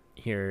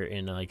here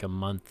in like a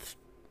month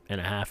and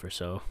a half or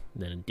so,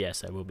 then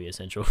yes, I will be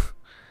essential.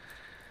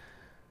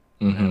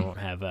 Mm-hmm. I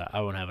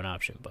won't have an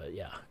option, but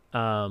yeah.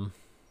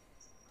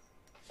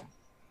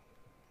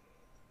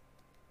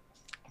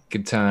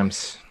 Good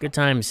times. Good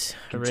times.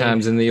 Good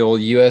times in the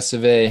old US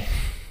of A.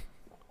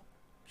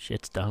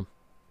 Shit's dumb.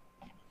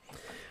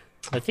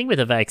 The thing with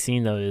the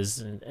vaccine, though, is,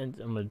 and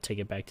I'm going to take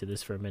it back to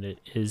this for a minute,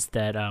 is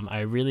that I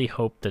really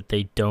hope that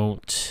they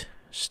don't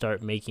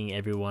start making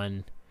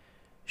everyone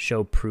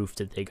show proof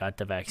that they got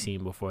the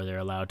vaccine before they're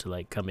allowed to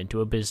like come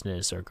into a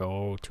business or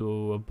go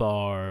to a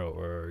bar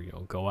or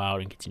go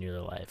out and continue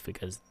their life,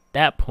 because at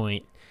that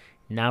point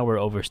now we're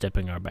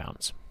overstepping our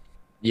bounds.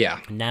 Yeah.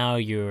 Now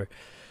you're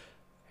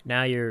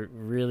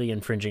really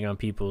infringing on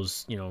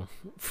people's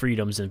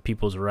freedoms and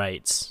people's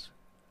rights.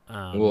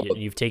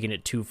 You've taken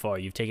it too far.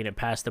 You've taken it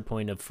past the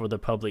point of for the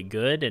public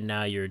good, and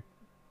now you're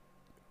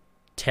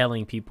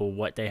telling people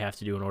what they have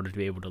to do in order to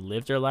be able to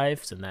live their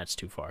lives, and that's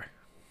too far.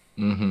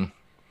 Mm-hmm.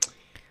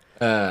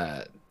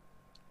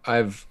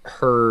 I've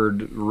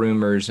heard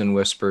rumors and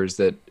whispers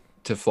that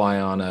to fly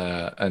on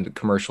a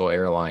commercial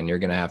airline, you're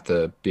going to have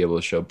to be able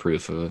to show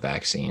proof of a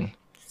vaccine.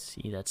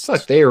 See, that's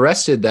like they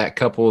arrested that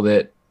couple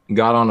that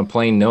got on a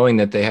plane knowing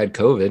that they had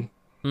COVID.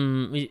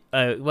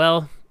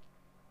 Well,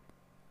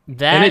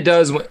 that, and it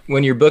does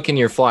when you're booking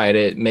your flight,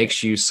 it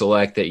makes you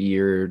select that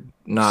you're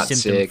not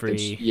sick.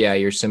 Free. Yeah,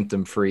 you're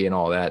symptom free and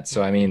all that.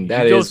 So I mean,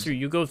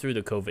 you go through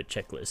the COVID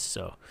checklist.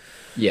 So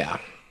yeah.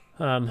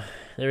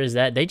 There is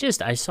that.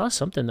 I saw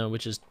something though,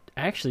 which is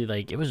actually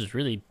like, it was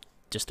really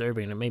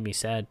disturbing and it made me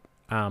sad.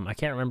 I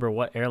can't remember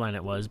what airline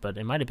it was, but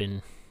it might have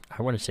been.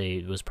 I want to say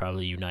it was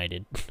probably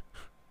United.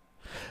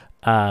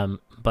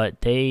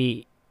 But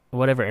they,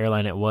 whatever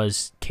airline it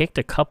was, kicked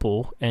a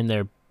couple and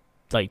their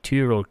like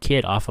 2-year-old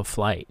kid off a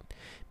flight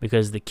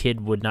because the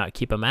kid would not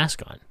keep a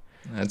mask on.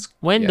 That's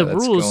the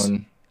rules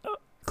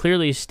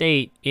clearly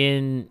state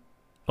in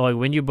like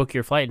when you book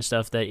your flight and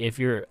stuff that if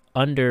you're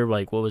under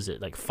like what was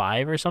it like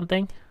 5 or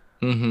something,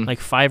 like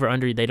 5 or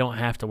under, they don't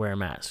have to wear a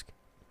mask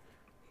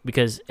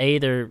because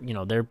they're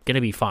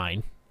gonna be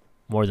fine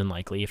more than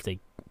likely if they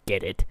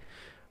get it,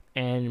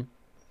 and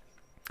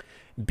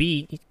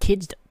B,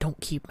 kids don't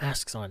keep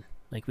masks on.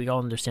 Like we all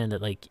understand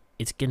that like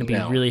it's gonna be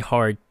really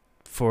hard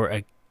for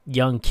a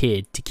young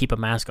kid to keep a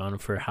mask on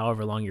for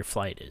however long your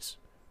flight is.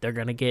 They're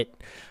going to get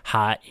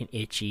hot and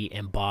itchy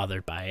and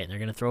bothered by it, and they're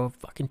going to throw a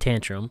fucking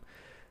tantrum.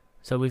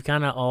 So we've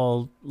kind of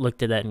all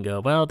looked at that and go,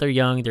 well, they're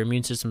young. Their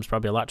immune system's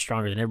probably a lot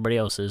stronger than everybody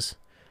else's.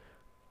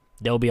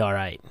 They'll be all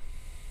right.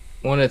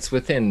 When it's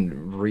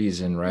within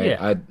reason, right?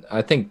 Yeah.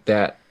 I think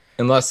that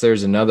unless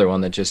there's another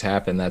one that just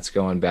happened that's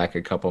going back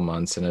a couple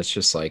months, and it's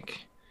just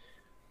like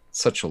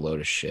such a load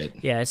of shit.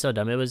 Yeah, it's so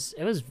dumb. It was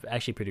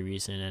actually pretty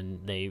recent,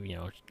 and they,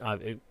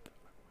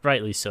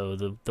 rightly so,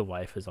 the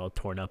wife is all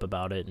torn up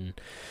about it and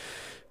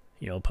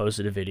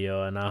posted a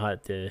video, and I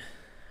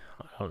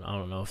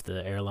don't know if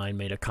the airline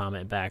made a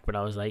comment back, but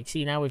I was like,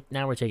 see, now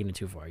we're taking it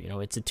too far.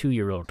 It's a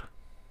 2-year-old.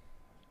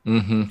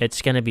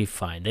 It's gonna be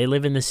fine. They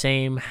live in the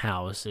same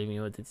house. I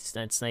mean,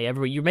 it's like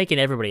you're making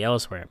everybody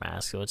else wear a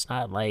mask, so it's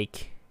not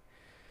like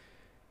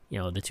the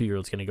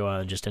 2-year-old's gonna go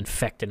out and just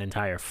infect an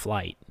entire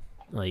flight.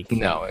 Like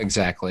no,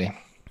 exactly.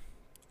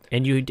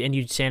 And you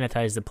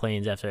sanitize the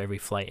planes after every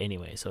flight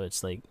anyway, so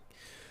it's like,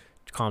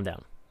 calm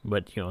down.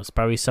 But it's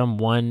probably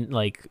someone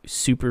like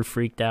super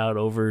freaked out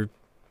over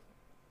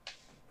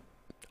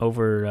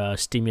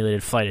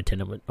stimulated flight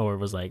attendant, or it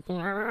was like,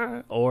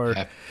 or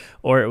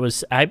it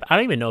was I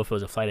don't even know if it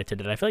was a flight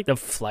attendant. I feel like the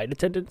flight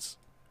attendants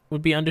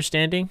would be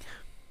understanding,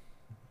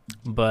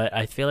 but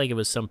I feel like it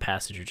was some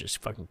passenger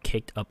just fucking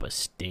kicked up a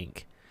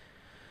stink,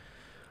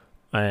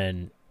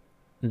 and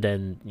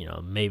then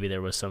maybe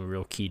there was some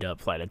real keyed up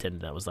flight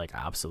attendant that was like,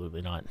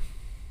 absolutely not.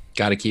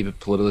 Got to keep it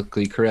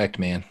politically correct,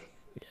 man.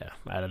 Yeah,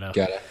 I don't know.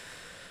 Gotta.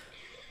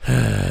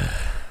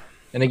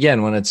 And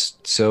again, when it's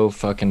so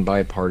fucking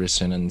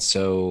bipartisan and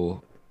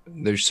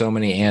there's so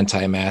many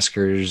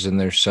anti-maskers and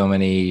there's so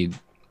many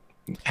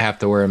have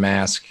to wear a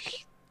mask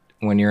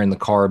when you're in the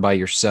car by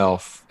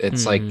yourself.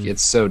 It's like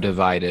it's so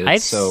divided.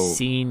 I've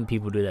seen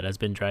people do that. I've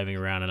been driving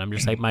around and I'm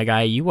just like, my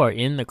guy, you are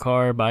in the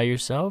car by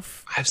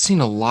yourself. I've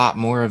seen a lot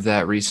more of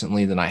that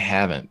recently than I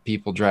haven't.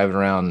 People driving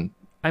around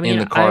in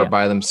the car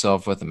by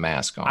themselves with a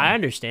mask on. I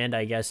understand,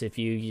 I guess, if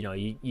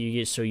you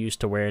get so used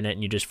to wearing it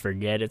and you just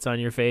forget it's on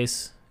your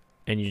face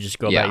and you just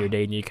go about your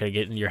day and you kind of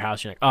get in your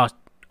house and you're like,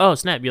 oh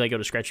snap, you like go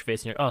to scratch your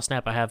face and you're like, oh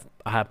snap, I have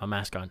my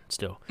mask on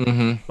still.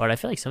 But I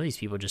feel like some of these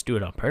people just do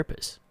it on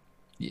purpose.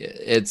 Yeah,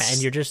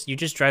 and you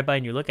just drive by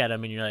and you look at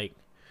them and you're like,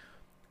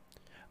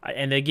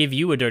 and they give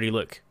you a dirty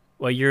look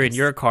while you're in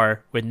your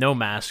car with no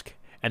mask,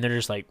 and they're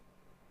just like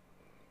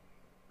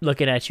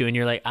looking at you and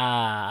you're like,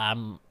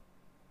 I'm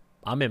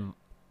in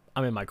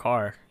my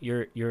car.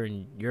 You're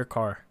in your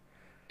car.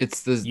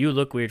 You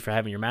look weird for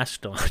having your mask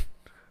still on.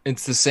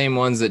 It's the same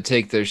ones that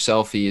take their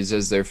selfies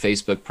as their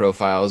Facebook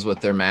profiles with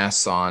their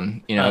masks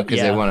on, because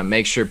they want to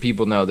make sure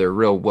people know they're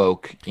real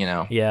woke,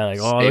 Yeah, like,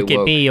 oh, look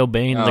at me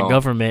obeying the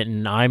government,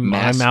 and I'm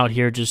out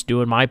here just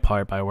doing my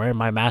part by wearing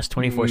my mask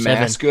 24/7.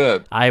 Mask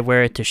up. I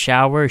wear it to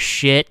shower,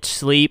 shit,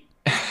 sleep.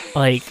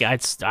 Like,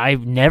 I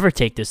never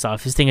take this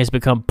off. This thing has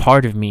become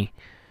part of me.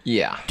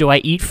 Yeah. Do I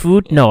eat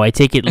food? No, I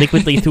take it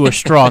liquidly through a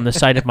straw on the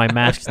side of my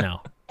masks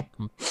now.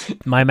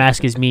 My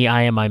mask is me.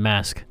 I am my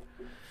mask.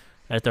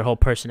 That their whole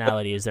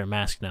personality is their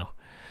mask now.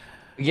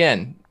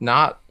 Again,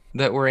 not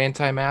that we're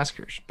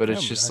anti-maskers, but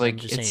it's just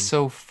like, it's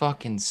so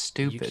fucking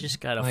stupid. You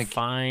just gotta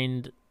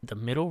find the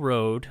middle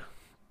road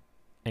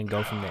and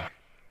go from there.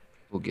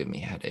 Will give me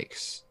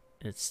headaches.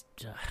 It's.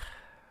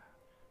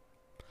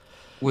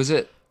 Was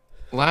it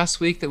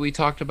last week that we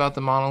talked about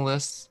the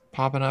monoliths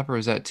popping up, or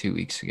was that 2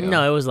 weeks ago?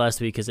 No, it was last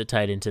week because it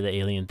tied into the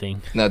alien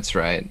thing. That's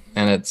right,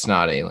 and it's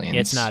not aliens.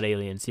 It's not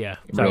aliens, yeah.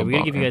 Sorry, we're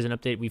gonna give you guys an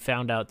update. We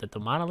found out that the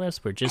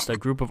monoliths were just a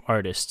group of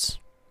artists.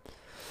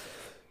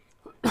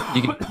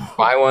 You can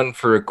buy one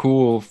for a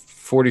cool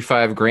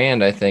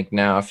 $45,000, I think,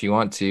 now if you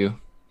want to.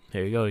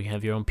 There you go. You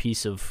have your own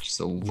piece of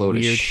just a load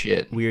of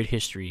shit. Weird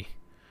history.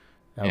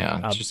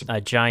 Just a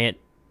giant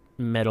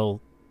metal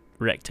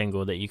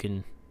rectangle that you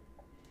can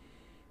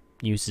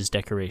use as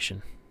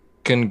decoration.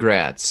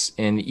 Congrats.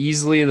 In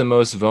easily the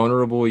most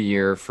vulnerable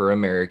year for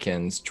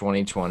Americans,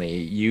 2020,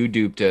 you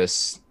duped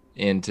us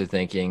into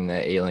thinking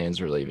that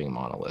aliens were leaving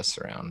monoliths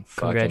around.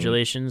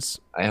 Congratulations.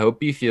 I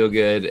hope you feel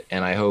good,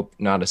 and I hope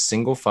not a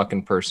single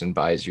fucking person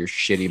buys your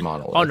shitty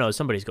monolith. Oh, no,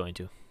 somebody's going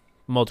to.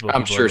 Multiple people.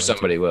 I'm sure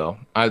somebody will.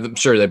 I'm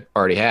sure they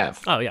already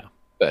have. Oh, yeah.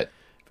 But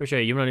for sure,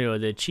 you know,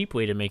 the cheap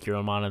way to make your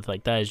own monolith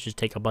like that is just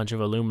take a bunch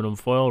of aluminum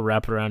foil,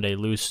 wrap it around a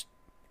loose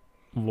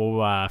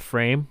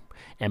frame,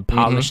 and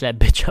polish that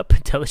bitch up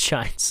until it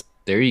shines.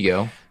 There you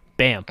go.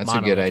 Bam. That's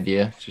a good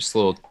idea. Just a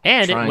little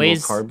and triangle it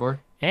weighs cardboard.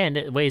 And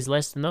it weighs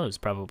less than those,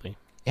 probably.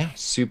 Yeah,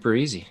 super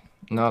easy.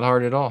 Not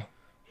hard at all.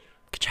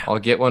 Good job. I'll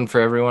get one for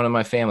everyone in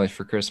my family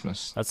for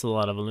Christmas. That's a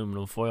lot of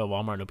aluminum foil.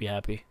 Walmart will be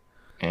happy.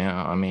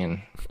 Yeah, I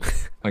mean,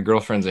 my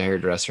girlfriend's a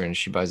hairdresser and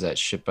she buys that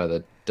shit by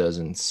the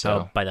dozens.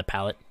 So by the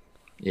pallet.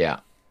 yeah,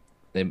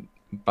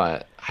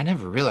 but I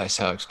never realized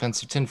how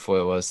expensive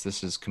tinfoil was.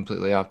 This is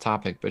completely off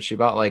topic, but she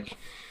bought like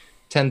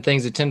 10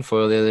 things of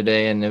tinfoil the other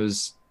day, and it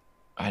was,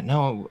 I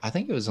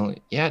think it was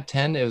only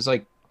 10. It was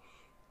like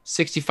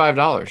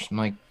 $65. I'm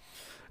like,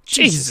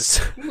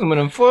 Jesus,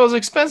 aluminum foil is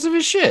expensive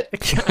as shit.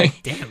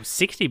 Damn,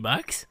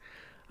 $60.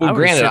 Well,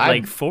 granted,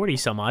 like 40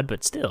 some odd,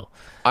 but still.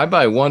 I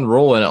buy one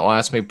roll and it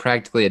lasts me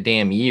practically a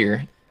damn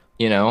year.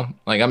 You know,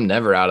 like I'm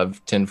never out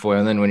of tinfoil.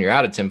 And then when you're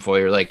out of tinfoil,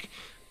 you're like,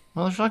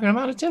 motherfucker, I'm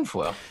out of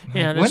tinfoil.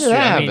 Yeah, when did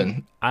that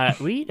happen?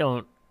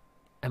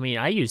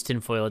 I use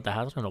tinfoil at the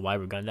house. I don't know why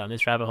we're going down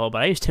this rabbit hole,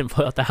 but I use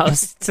tinfoil at the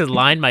house to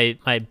line my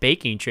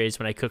baking trays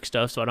when I cook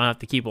stuff, so I don't have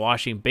to keep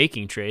washing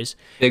baking trays.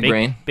 Big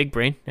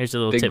brain. There's a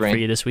little tip brain. for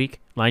you this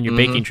week. Line your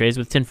baking trays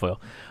with tinfoil.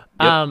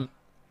 Yep.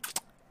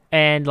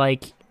 And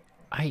like,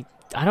 I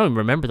don't even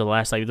remember the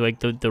last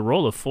the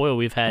roll of foil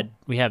we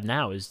have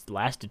now has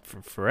lasted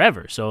for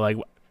forever. So like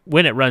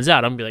when it runs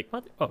out, I'm gonna be like,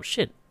 what? Oh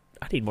shit,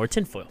 I need more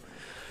tinfoil.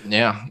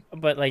 Yeah.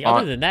 But like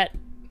other than that,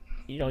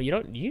 you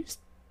don't use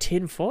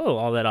tin foil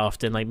all that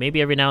often. Like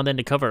maybe every now and then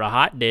to cover a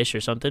hot dish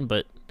or something.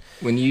 But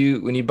when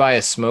you buy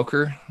a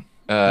smoker,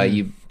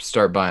 you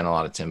start buying a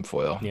lot of tin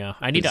foil. Yeah,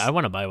 I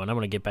want to buy one. I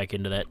want to get back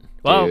into that.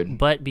 Well,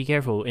 but be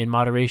careful in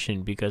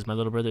moderation, because my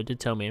little brother did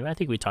tell me, and I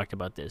think we talked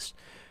about this.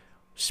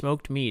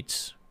 Smoked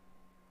meats,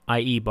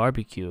 i.e.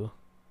 barbecue,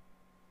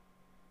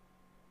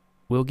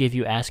 will give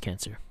you ass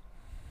cancer.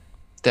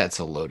 That's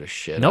a load of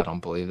shit. Nope. I don't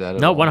believe that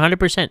at all.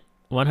 100%.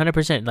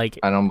 100%. Like,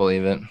 I don't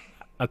believe it.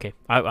 Okay,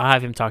 I'll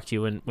have him talk to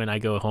you when I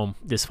go home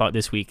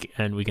this week,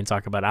 and we can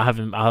talk about it. I'll have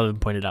him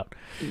point it out,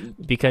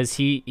 because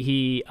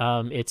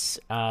it's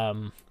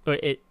one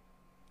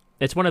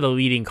of the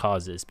leading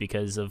causes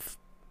because of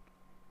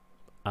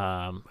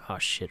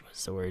what's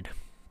the word?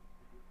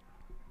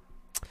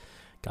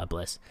 God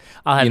bless.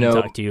 I'll have him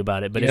talk to you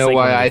about it. But you know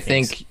why I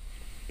think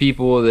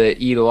people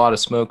that eat a lot of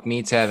smoked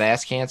meats have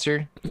ass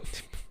cancer?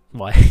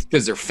 Why?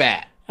 Because they're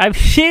fat. I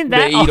mean,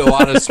 they eat a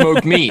lot of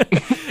smoked meat.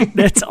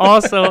 That's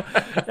also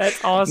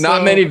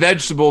not many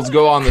vegetables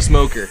go on the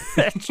smoker.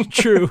 That's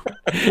true.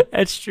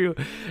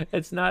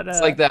 It's not.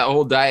 It's like that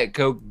whole Diet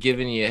Coke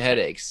giving you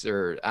headaches,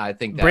 or I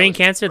think that brain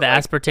cancer. The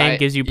aspartame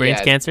gives you brain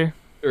cancer,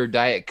 or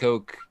Diet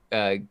Coke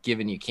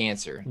giving you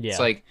cancer. Yeah. It's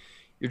like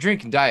you're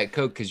drinking Diet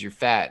Coke because you're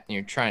fat and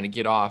you're trying to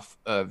get off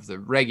of the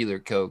regular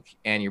Coke,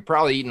 and you're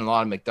probably eating a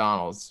lot of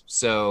McDonald's.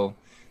 So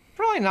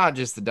probably not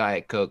just the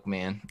Diet Coke,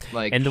 man.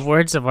 Like, in the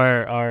words of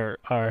our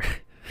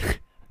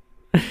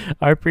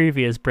our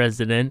previous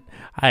president,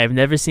 I have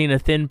never seen a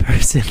thin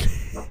person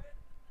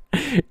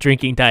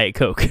drinking Diet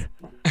Coke.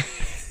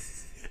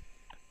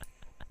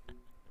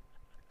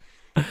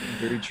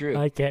 Very true.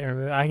 I can't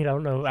remember. I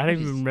don't know. I don't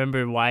even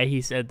remember why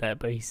he said that,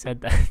 but he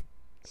said that.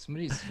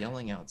 Somebody's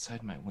yelling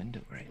outside my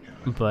window right now.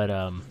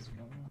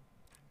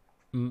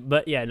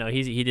 But yeah, no,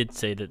 he did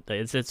say that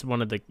it's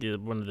one of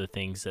the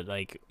things that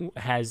like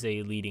has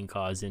a leading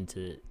cause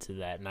into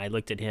that. And I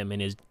looked at him in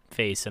his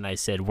face and I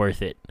said,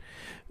 "Worth it.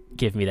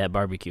 Give me that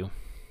barbecue."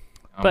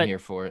 I'm here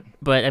for it.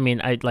 But I mean,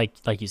 I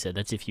like you said,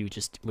 that's if you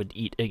just would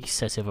eat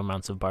excessive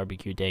amounts of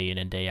barbecue day in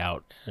and day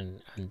out,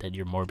 and then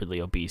you're morbidly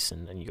obese,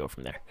 and then you go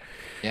from there.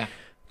 Yeah,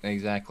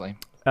 exactly.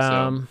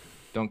 So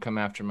don't come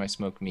after my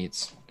smoked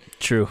meats.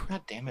 True.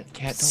 God damn it,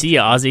 cat! See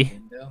ya, Ozzy.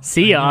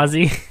 See ya,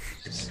 Ozzy.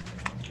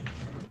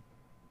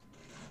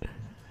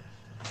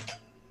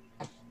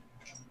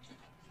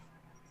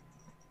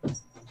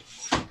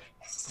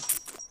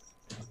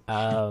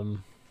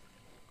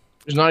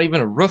 There's not even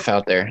a roof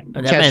out there.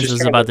 That man's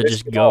just about to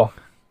just go.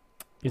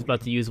 He's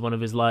about to use one of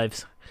his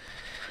lives.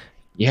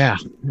 Yeah,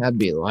 that'd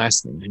be the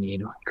last thing I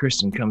need.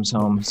 Kristen comes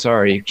home.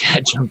 Sorry, your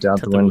cat jumped out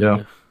the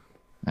window.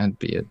 That'd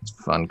be a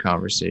fun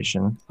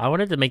conversation. I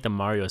wanted to make the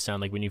Mario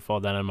sound like when you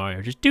fall down on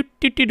Mario. Just doop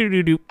doop doop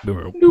doop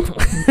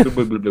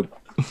doop doop.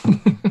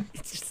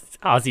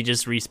 Ozzy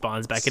just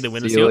respawns back in the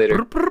window. See you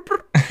later.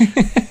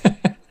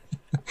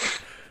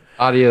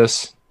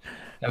 Adios.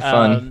 Have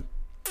fun.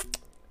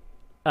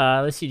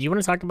 Let's see. Do you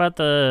want to talk about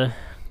the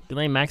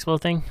Ghislaine Maxwell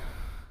thing?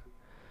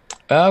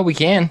 We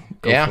can.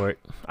 Go for it.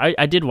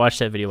 I did watch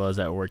that video while I was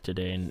at work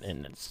today,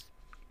 and it's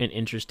an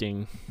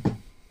interesting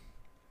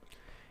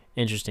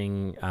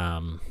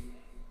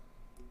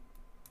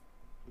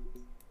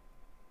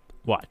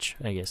watch.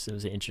 I guess it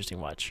was an interesting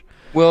watch.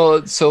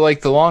 Well, so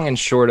like the long and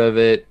short of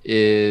it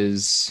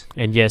is,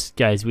 and yes,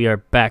 guys, we are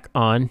back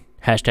on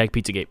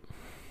 #Pizzagate.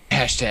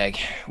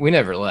 We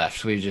never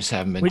left. We just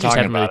haven't been. We just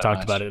haven't really talked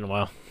talked about it in a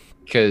while.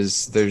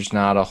 Because there's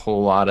not a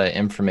whole lot of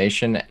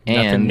information,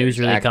 and nothing news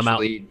really come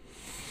out.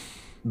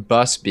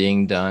 Bus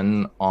being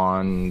done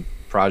on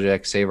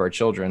Project Save Our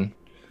Children.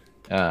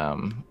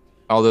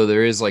 Although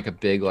there is like a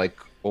big like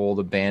old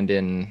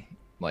abandoned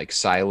like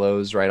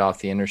silos right off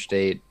the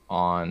interstate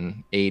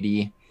on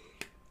 80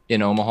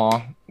 in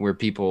Omaha, where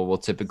people will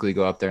typically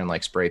go up there and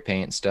like spray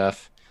paint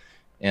stuff.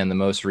 And the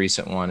most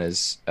recent one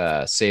is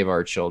Save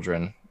Our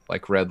Children,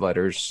 like red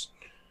letters,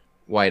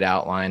 white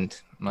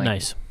outlined. Like,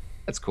 nice.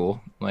 That's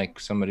cool. Like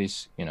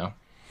somebody's,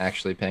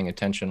 actually paying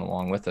attention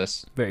along with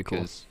us. Very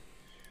cool.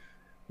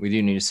 We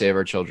do need to save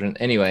our children.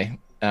 Anyway,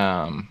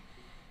 long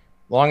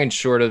and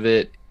short of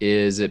it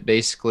is it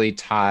basically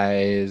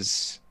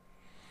ties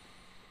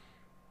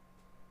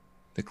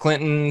the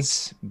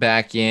Clintons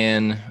back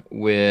in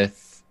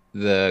with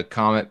the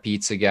Comet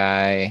Pizza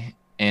guy,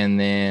 and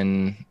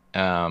then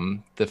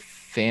the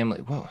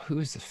family. Well, who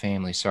is the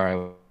family? Sorry,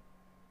 I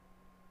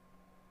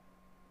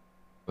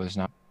was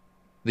not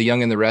the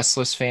Young and the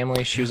Restless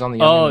family. She was on the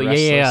Young and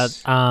the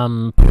Restless.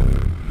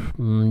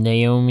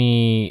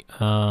 Naomi.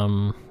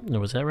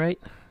 Was that right?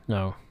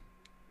 No.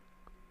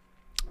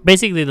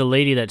 Basically, the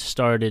lady that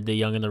started the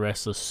Young and the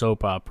Restless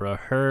soap opera,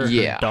 her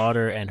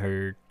daughter and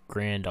her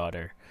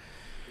granddaughter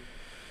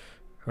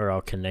are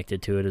all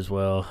connected to it as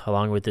well,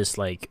 along with this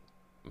like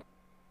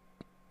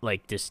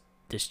this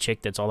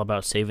chick that's all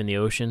about saving the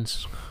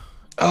oceans.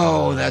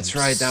 Oh, that's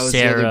right. That was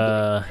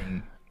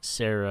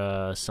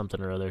Sarah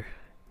something or other.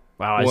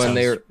 Wow,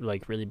 sounds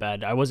like really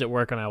bad. I was at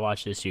work when I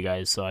watched this, you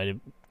guys, so I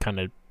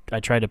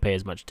tried to pay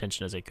as much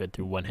attention as I could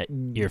through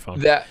one earphone.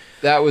 That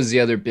was the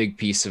other big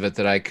piece of it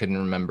that I couldn't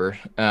remember.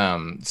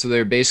 So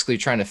they're basically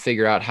trying to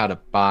figure out how to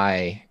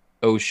buy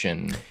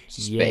ocean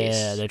space.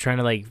 Yeah, they're trying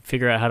to like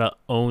figure out how to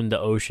own the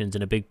oceans,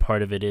 and a big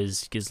part of it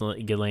is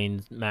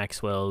Ghislaine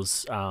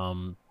Maxwell's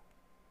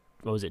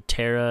what was it,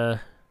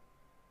 Terra?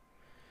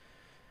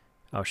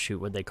 Oh shoot,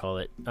 what'd they call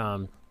it?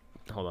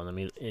 Hold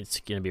on, it's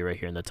gonna be right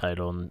here in the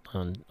title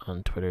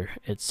on Twitter.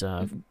 It's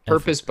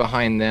purpose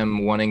behind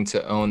them wanting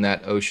to own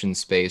that ocean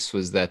space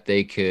was that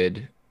they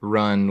could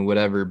run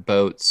whatever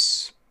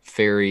boats,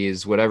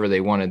 ferries, whatever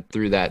they wanted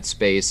through that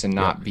space and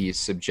not be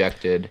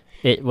subjected.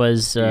 It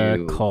was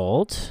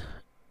called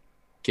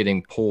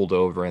getting pulled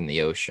over in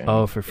the ocean.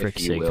 Oh, for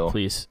frick's sake,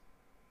 please.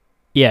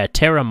 Yeah,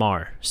 Terra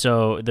Mar.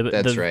 So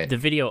that's right. The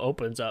video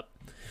opens up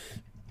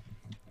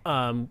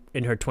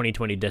in her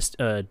 2020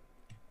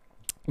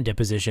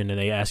 deposition, and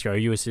they ask her, "Are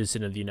you a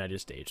citizen of the United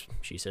States?"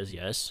 She says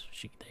yes.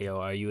 They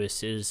go, "Are you a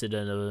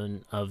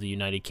citizen of the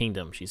United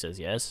Kingdom?" She says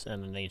yes.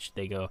 And then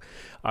they go,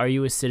 "Are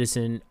you a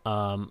citizen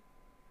in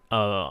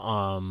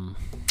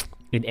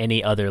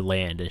any other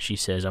land?" And she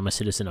says, "I'm a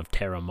citizen of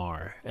Terra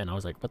Mar." And I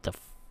was like, "What the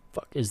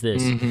fuck is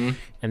this?" Mm-hmm.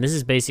 And this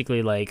is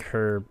basically like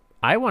her.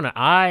 I want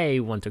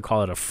to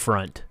call it a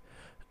front,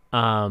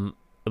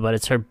 but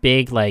it's her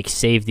big like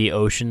Save the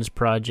Oceans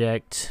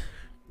project.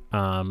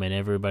 And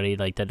everybody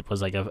like that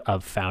was like a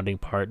founding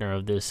partner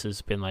of this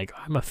has been like,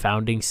 "I'm a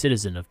founding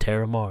citizen of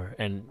Terra Mar,"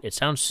 and it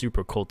sounds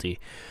super culty.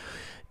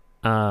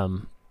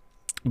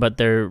 But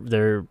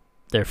their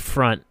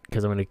front,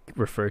 because I'm going to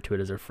refer to it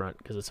as their front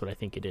because that's what I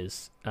think it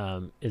is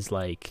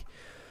like,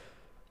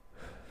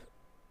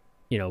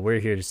 we're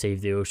here to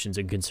save the oceans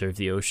and conserve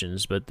the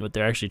oceans, but what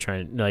they're actually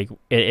trying, like,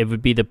 it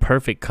would be the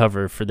perfect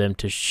cover for them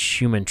to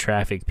human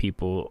traffic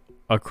people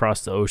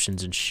across the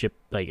oceans and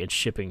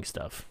shipping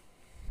stuff.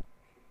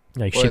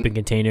 Like shipping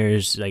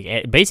containers,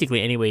 like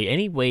basically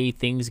any way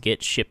things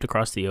get shipped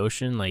across the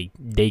ocean, like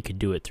they could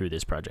do it through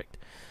this project.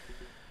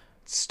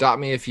 Stop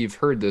me if you've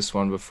heard this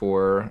one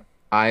before.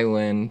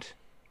 Island,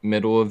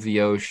 middle of the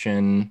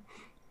ocean,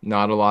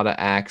 not a lot of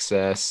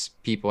access.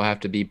 People have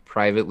to be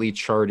privately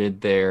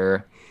charted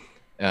there.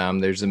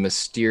 There's a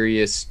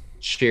mysterious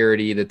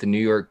charity that the New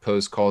York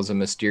Post calls a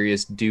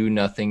mysterious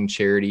do-nothing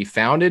charity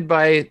founded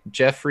by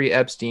Jeffrey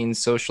Epstein's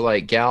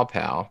socialite gal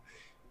pal.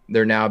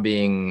 They're now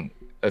being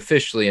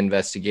officially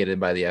investigated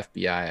by the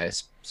FBI, I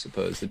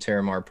suppose. The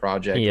Terra Mar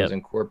project was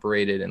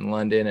incorporated in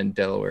London and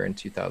Delaware in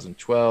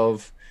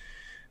 2012,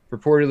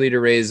 purportedly to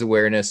raise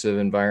awareness of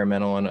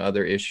environmental and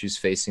other issues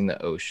facing the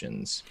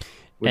oceans,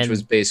 which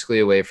was basically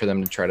a way for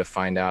them to try to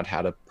find out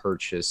how to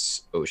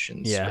purchase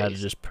ocean space. Yeah, how to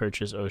just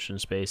purchase ocean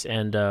space.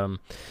 And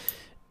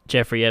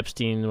Jeffrey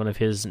Epstein, one of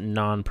his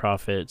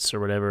nonprofits or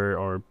whatever,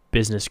 or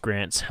business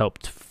grants,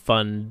 helped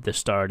fund the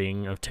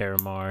starting of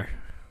Terra Mar.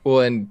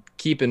 Well, and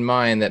keep in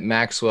mind that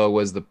Maxwell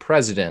was the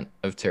president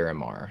of Terra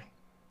Mar,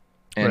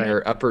 and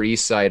her Upper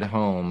East Side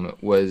home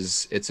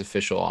was its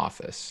official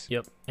office.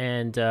 Yep,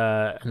 and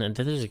then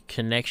there's a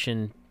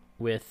connection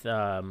with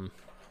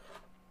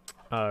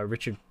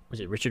Richard. Was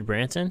it Richard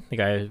Branson, the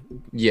guy?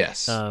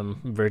 Yes.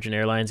 Virgin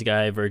Airlines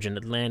guy, Virgin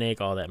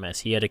Atlantic, all that mess.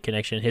 He had a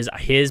connection.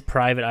 His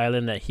private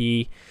island that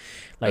he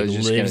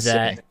lives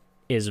at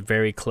is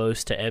very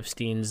close to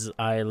Epstein's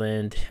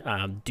island.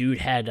 Dude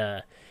had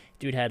a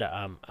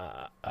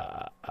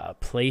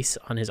place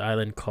on his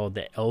island called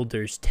the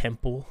Elders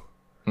Temple,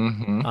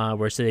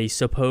 where they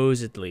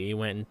supposedly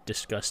went and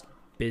discussed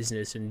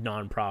business and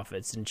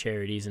nonprofits and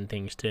charities and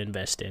things to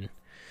invest in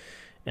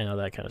and all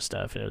that kind of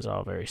stuff. And it was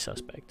all very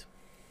suspect.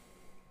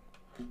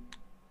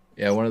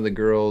 Yeah, one of the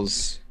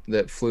girls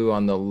that flew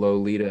on the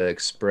Lolita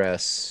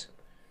Express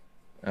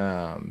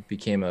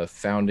became a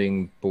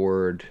founding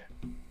board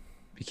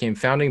became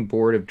founding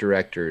board of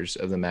directors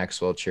of the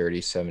Maxwell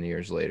charity 7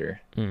 years later.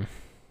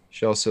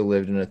 She also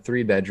lived in a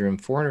 3-bedroom,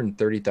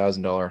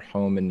 $430,000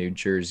 home in New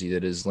Jersey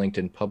that is linked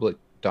in public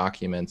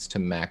documents to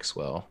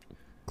Maxwell.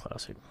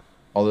 Classic.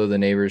 Although the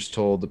neighbors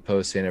told the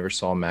Post they never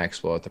saw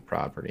Maxwell at the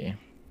property.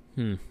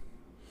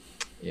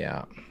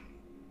 Yeah.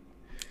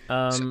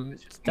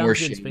 Sounds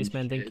good,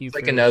 Spaceman. Thank you. It's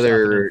like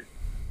another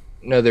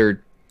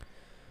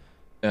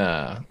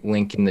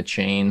link in the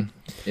chain,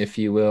 if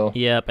you will.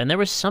 Yep, and there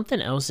was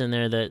something else in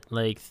there that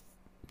like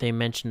they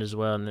mentioned as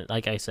well. And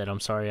like I said, I'm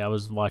sorry, I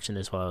was watching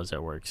this while I was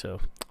at work. So,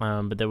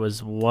 but there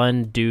was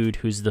one dude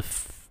who's the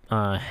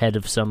head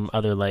of some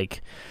other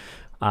like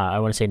I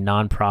want to say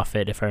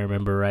nonprofit, if I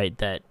remember right,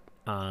 that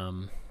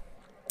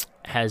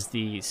has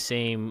the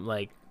same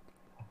like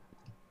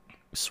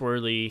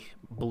swirly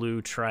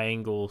blue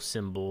triangle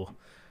symbol,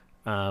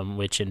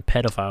 which in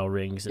pedophile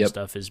rings and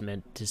stuff is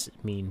meant to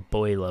mean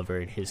boy lover,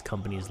 and his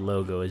company's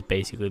logo is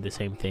basically the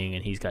same thing,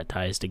 and he's got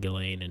ties to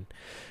Ghislaine and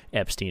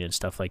Epstein and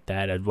stuff like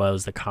that, as well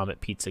as the Comet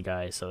Pizza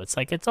guy. So it's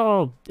like it's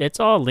all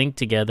linked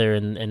together,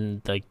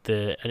 and like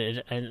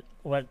and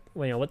what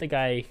the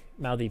guy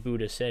Mouthy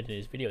Buddha said in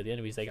his video at the end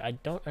of it, he's like, I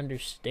don't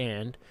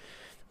understand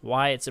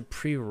why it's a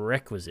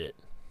prerequisite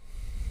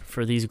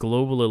for these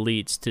global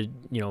elites to,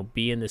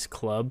 be in this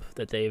club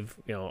that they've,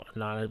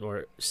 not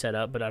or set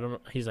up, but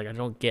he's like, I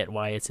don't get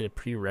why it's a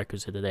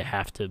prerequisite that they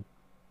have to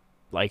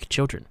like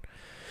children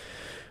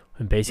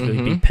and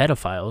basically be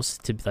pedophiles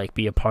to like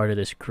be a part of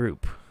this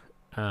group.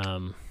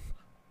 And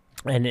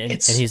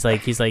he's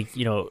like,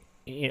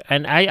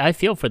 and I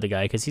feel for the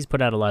guy because he's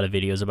put out a lot of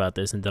videos about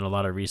this and done a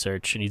lot of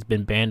research, and he's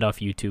been banned off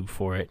YouTube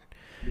for it.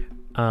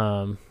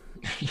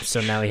 So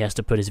now he has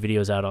to put his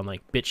videos out on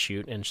like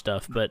BitChute and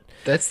stuff. But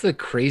that's the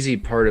crazy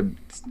part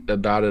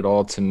about it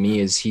all to me,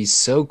 is he's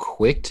so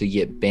quick to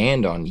get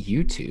banned on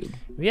YouTube.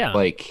 Yeah.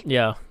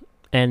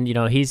 And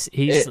he's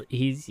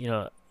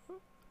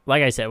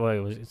like I said,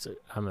 I'm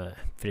gonna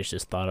finish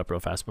this thought up real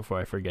fast before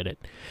I forget it.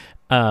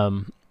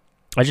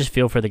 I just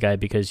feel for the guy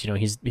because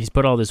he's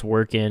put all this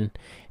work in,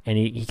 and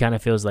he kind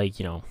of feels like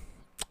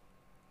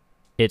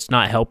it's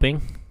not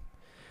helping.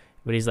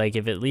 But he's like,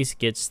 if it at least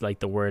gets like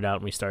the word out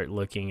and we start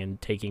looking and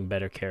taking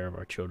better care of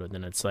our children,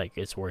 then it's like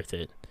it's worth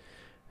it.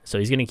 So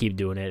he's gonna keep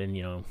doing it,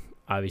 and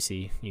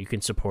obviously you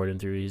can support him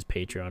through his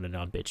Patreon and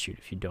on BitChute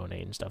if you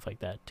donate and stuff like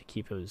that to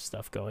keep his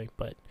stuff going.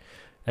 But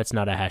that's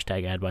not a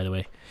hashtag ad, by the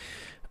way.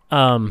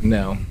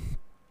 No.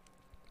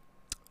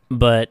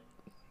 But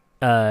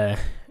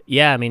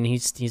yeah, I mean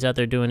he's out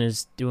there doing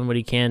what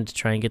he can to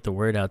try and get the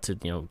word out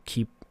to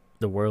keep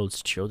the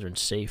world's children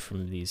safe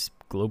from these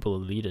global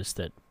elitists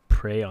that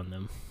prey on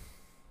them.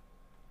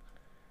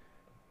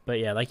 But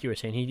yeah, like you were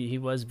saying, he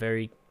was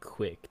very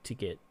quick to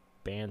get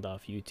banned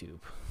off YouTube.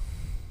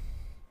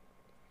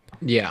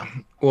 Yeah.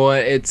 Well,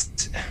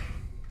 it's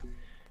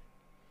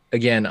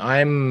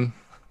again,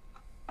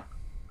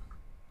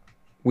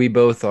 we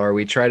both are.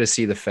 We try to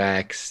see the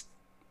facts.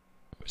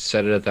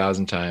 Said it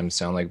 1,000 times.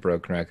 Sound like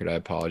broken record. I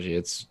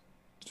apologize.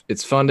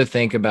 It's fun to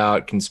think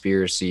about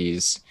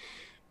conspiracies,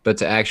 but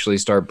to actually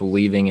start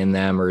believing in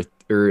them,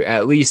 or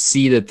at least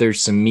see that there's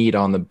some meat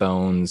on the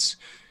bones,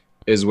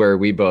 is where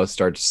we both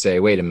start to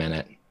say, wait a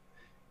minute.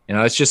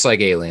 It's just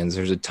like aliens.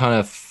 There's a ton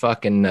of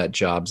fucking nut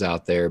jobs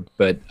out there,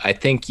 but I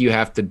think you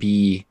have to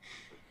be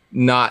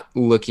not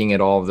looking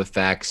at all of the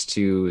facts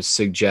to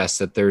suggest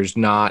that there's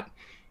not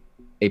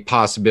a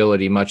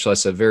possibility, much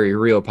less a very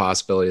real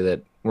possibility,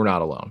 that we're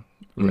not alone.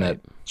 Right. And that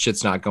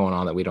shit's not going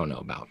on that we don't know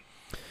about.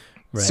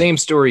 Right. Same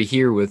story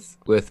here with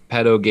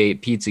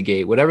Pedogate,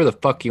 Pizzagate, whatever the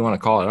fuck you want to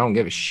call it. I don't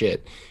give a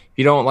shit. If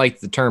you don't like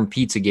the term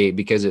Pizzagate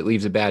because it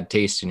leaves a bad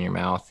taste in your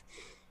mouth,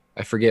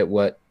 I forget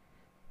what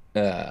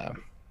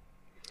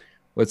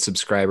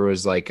subscriber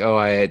was like, oh,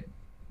 I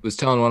was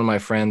telling one of my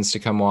friends to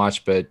come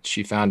watch, but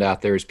she found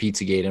out there was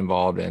Pizzagate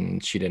involved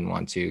and she didn't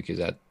want to because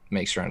that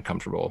makes her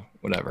uncomfortable,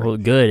 whatever. Well,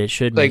 good. It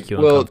should make you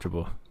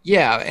uncomfortable.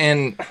 Yeah,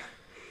 and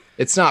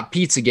it's not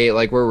Pizzagate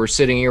like where we're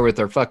sitting here with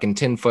our fucking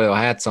tinfoil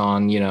hats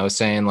on,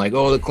 saying like,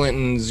 oh, the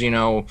Clintons,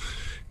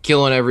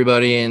 killing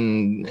everybody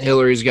and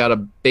Hillary's got a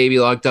baby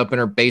locked up in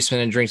her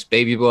basement and drinks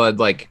baby blood.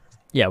 Like,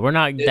 yeah, we're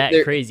not that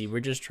crazy.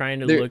 We're just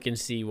trying to look and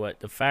see what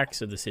the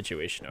facts of the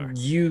situation are.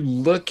 You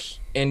look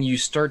and you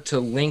start to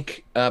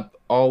link up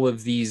all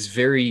of these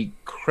very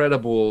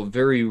credible,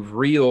 very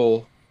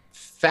real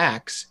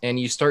facts, and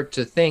you start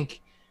to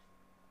think,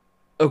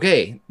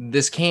 okay,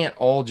 this can't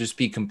all just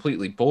be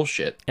completely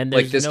bullshit. And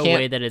there's no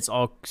way that it's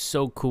all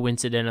so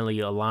coincidentally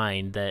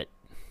aligned that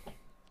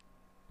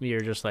you're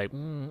just like,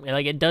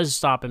 like it does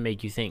stop and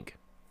make you think.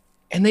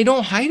 And they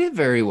don't hide it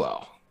very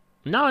well.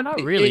 No,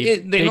 not really.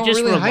 They don't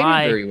just really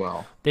hide it very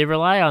well. They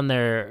rely on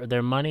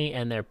their money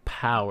and their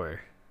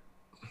power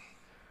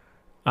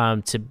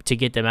to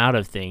get them out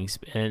of things,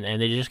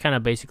 and they just kind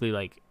of basically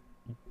like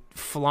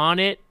flaunt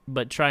it,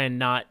 but try and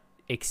not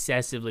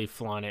excessively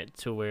flaunt it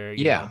to where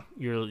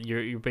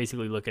you're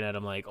basically looking at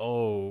them like,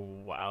 oh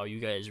wow, you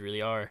guys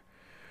really are.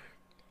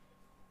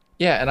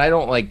 Yeah, and I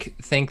don't like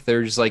think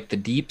there's like the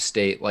deep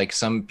state, like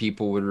some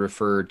people would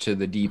refer to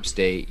the deep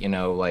state,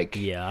 like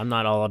Yeah, I'm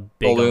not all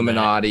big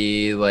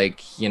Illuminati,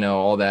 like,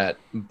 all that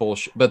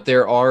bullshit. But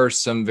there are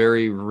some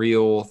very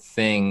real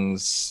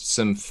things,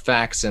 some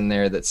facts in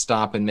there that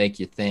stop and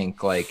make you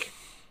think, like,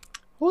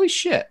 holy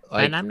shit,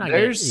 like and I'm not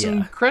there's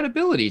some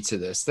credibility to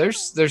this.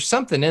 There's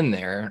something in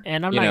there.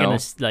 And I'm not gonna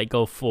like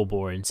go full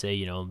bore and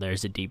say,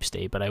 there's a deep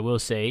state, but I will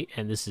say,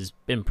 and this has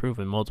been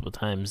proven multiple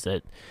times,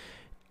 that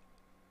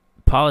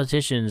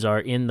politicians are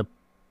in the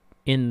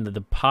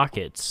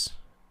pockets,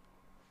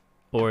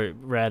 or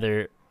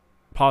rather,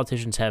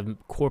 politicians have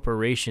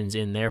corporations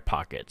in their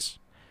pockets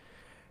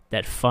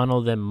that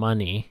funnel them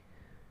money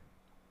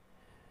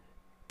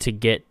to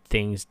get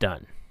things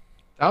done.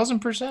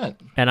 1000%.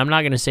 And I'm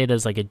not going to say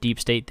that's like a deep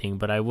state thing,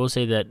 but I will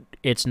say that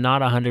it's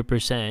not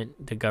 100%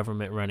 the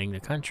government running the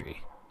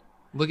country.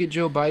 Look at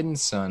Joe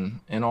Biden's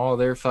son and all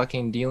their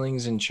fucking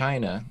dealings in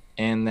China,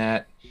 and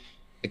that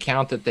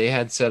account that they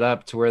had set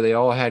up to where they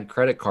all had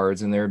credit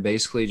cards and they were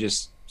basically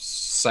just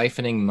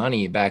siphoning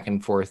money back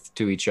and forth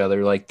to each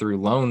other, like through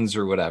loans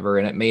or whatever,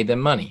 and it made them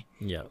money.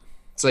 Yeah.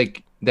 It's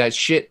like that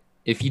shit.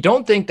 If you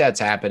don't think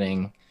that's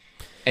happening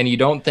and you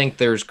don't think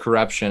there's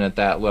corruption at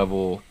that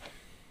level,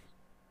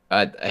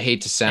 I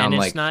hate to sound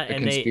like a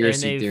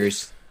conspiracy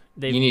theorist.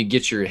 You need to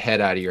get your head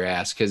out of your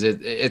ass, because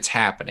it's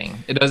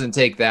happening. It doesn't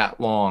take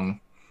that long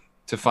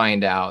to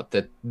find out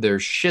that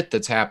there's shit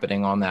that's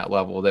happening on that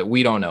level that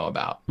we don't know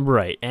about.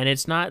 Right, and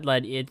it's not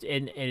like it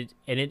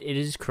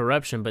is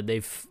corruption, but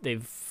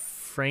they've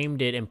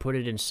framed it and put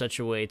it in such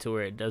a way to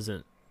where it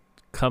doesn't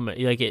come,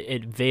 like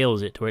it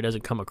veils it to where it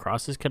doesn't come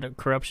across as kind of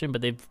corruption,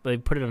 but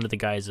they've put it under the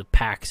guise of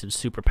PACs and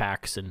super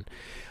PACs and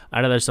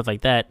other stuff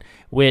like that,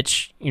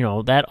 which,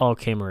 that all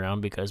came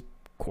around because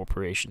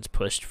corporations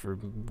pushed for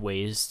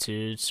ways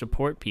to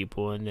support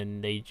people, and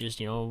then they just,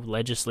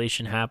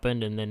 legislation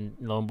happened, and then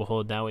lo and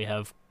behold, now we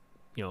have,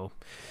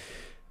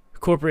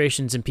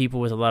 corporations and people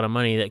with a lot of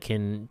money that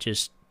can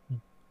just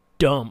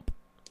dump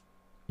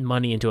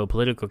money into a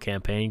political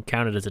campaign,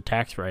 count it as a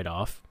tax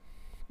write-off,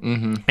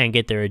 and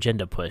get their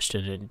agenda pushed.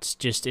 And it's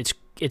just it's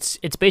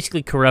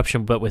basically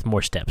corruption, but with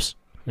more steps.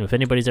 If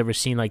anybody's ever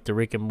seen like the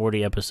Rick and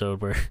Morty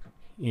episode where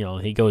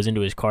he goes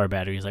into his car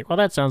battery, he's like, well,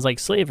 that sounds like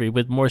slavery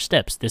with more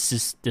steps. This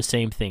is the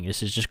same thing.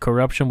 This is just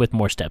corruption with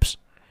more steps.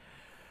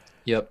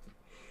 Yep.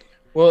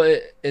 Well,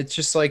 it's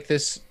just like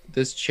this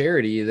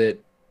charity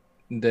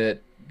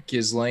that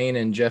Ghislaine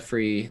and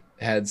Jeffrey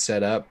had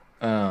set up.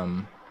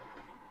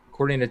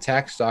 According to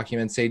tax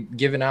documents, they'd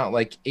given out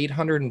like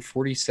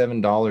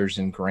 $847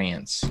 in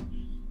grants.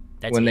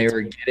 That's when they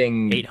were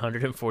getting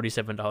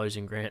 $847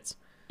 in grants.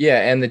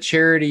 Yeah, and the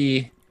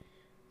charity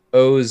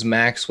owes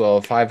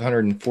Maxwell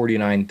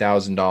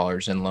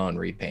 $549,000 in loan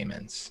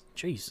repayments.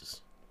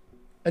 Jesus.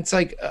 It's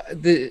like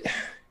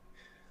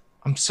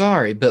I'm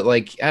sorry, but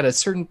like at a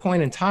certain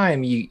point in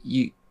time,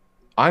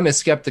 I'm as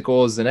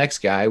skeptical as the next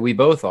guy. We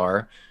both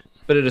are.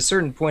 But at a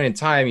certain point in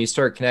time, you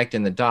start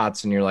connecting the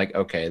dots and you're like,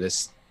 okay,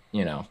 this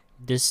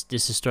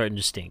is starting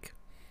to stink.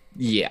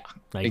 Yeah.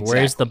 Like, exactly.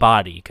 Where's the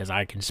body? Because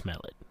I can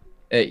smell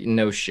it.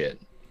 No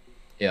shit.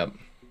 Yep.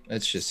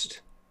 It's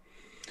just,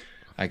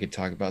 I could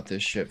talk about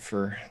this shit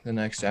for the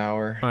next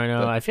hour. I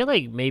know. I feel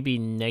like maybe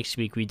next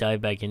week we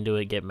dive back into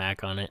it, get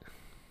Mac on it,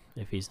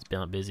 if he's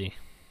not busy.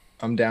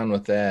 I'm down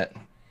with that.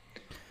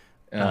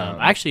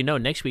 Actually, no.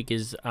 Next week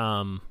is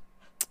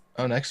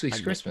next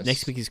week's Christmas.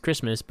 Next week is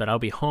Christmas, but I'll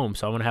be home,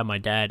 so I want to have my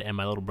dad and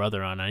my little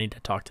brother on. I need to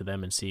talk to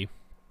them and see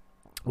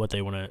what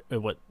they want to,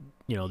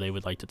 they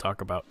would like to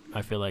talk about.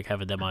 I feel like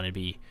having them on would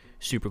be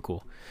super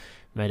cool.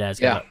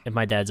 If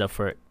my dad's up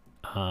for it.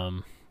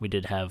 We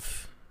did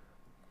have,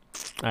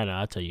 I don't know,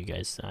 I'll tell you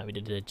guys. We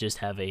did just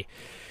have a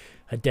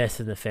death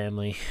in the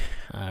family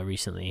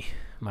recently.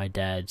 My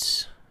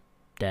dad's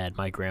dad,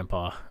 my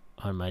grandpa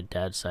on my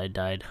dad's side,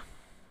 died.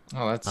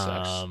 Oh, that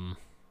sucks.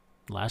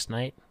 Last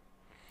night.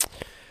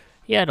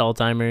 He had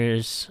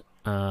Alzheimer's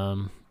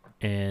and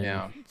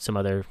some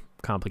other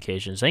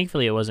complications.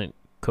 Thankfully, it wasn't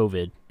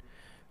COVID,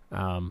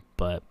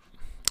 but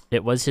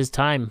it was his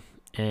time,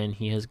 and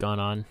he has gone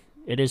on.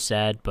 It is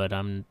sad, but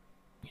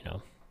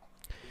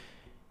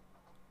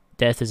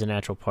death is a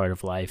natural part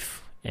of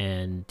life,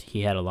 and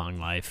he had a long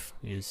life.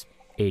 He was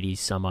 80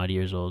 some odd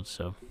years old,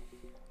 so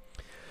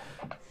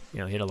he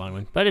had a long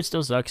one. But it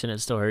still sucks and it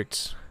still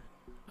hurts.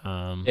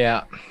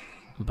 Yeah,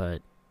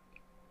 but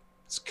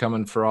it's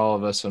coming for all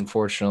of us,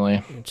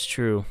 unfortunately. It's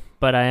true.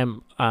 But I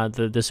am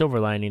the silver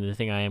lining. The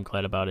thing I am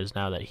glad about is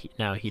now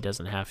he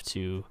doesn't have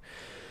to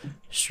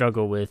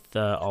struggle with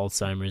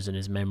Alzheimer's and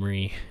his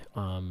memory,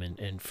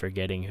 and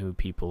forgetting who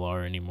people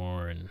are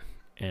anymore,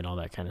 and all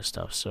that kind of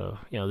stuff. So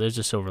there's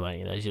a silver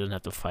lining that he doesn't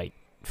have to fight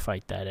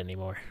that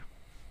anymore.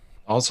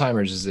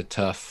 Alzheimer's is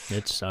tough.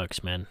 It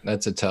sucks, man.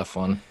 That's a tough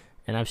one.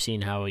 And I've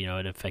seen how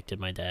it affected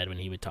my dad when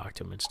he would talk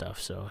to him and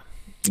stuff. So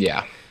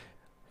yeah,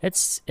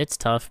 it's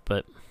tough,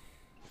 but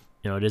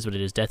it is what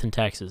it is. Death and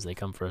taxes, they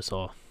come for us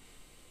all.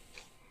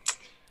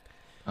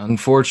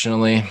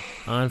 Unfortunately.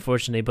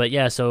 But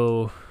yeah,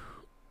 so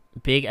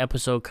big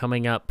episode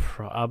coming up.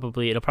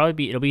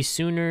 It'll be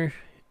sooner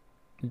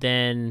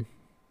than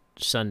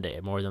Sunday,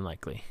 more than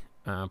likely.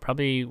 It'll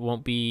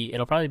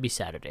probably be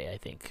Saturday, I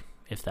think,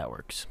 if that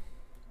works.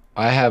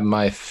 I have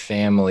my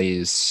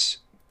family's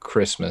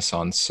Christmas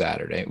on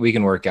Saturday. We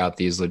can work out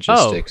these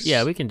logistics. Oh,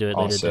 yeah, we can do it later.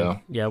 Also.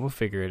 Then. Yeah, we'll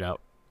figure it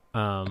out.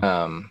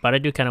 But I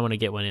do kind of want to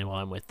get one in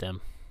while I'm with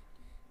them.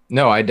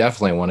 No, I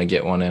definitely want to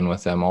get one in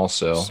with them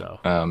also.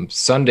 So.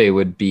 Sunday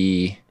would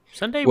be...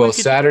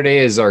 Saturday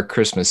is our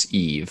Christmas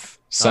Eve.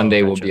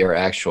 Sunday will be our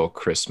actual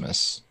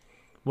Christmas.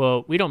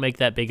 Well, we don't make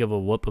that big of a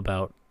whoop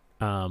about,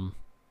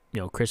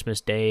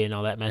 Christmas Day and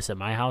all that mess at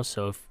my house.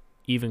 So if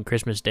even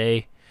Christmas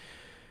Day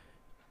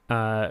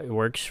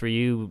works for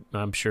you,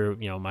 I'm sure,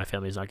 my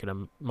family's not going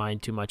to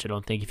mind too much, I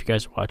don't think, if you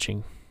guys are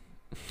watching.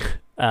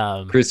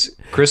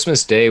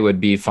 Christmas Day would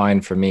be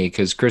fine for me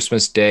because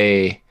Christmas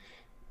Day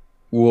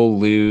we'll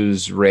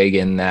lose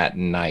Reagan that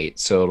night,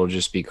 so it'll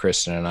just be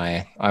Kristen and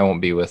I. I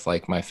won't be with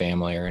like my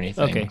family or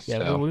anything. Okay, yeah,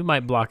 so. We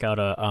might block out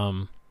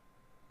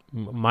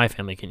my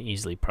family can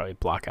easily probably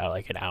block out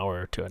like an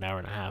hour to an hour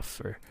and a half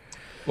for.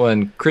 Well,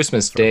 and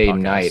Christmas Day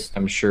night,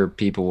 I'm sure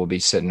people will be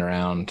sitting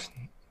around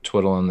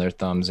twiddling their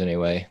thumbs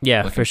anyway.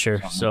 Yeah, for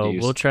sure. So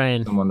we'll try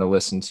and someone to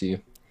listen to.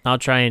 I'll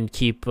try and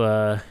keep.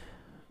 We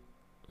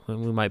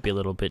might be a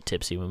little bit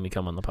tipsy when we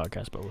come on the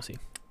podcast, but we'll see.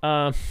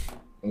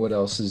 What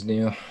else is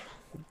new?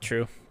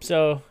 True.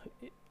 So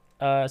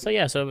I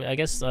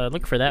guess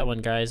look for that one,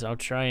 guys. I'll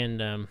try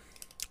and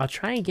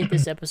get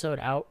this episode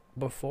out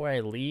before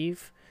I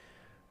leave,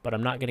 but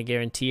I'm not gonna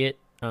guarantee it.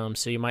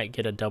 So you might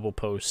get a double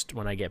post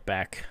when I get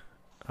back,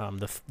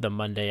 the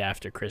Monday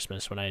after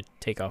Christmas when I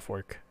take off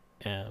work,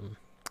 and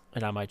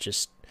I might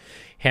just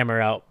hammer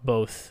out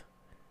both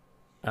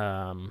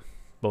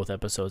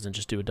episodes and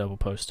just do a double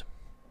post.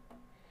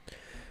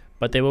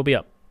 But they will be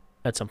up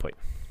at some point.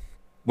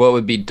 What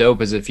would be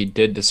dope is if you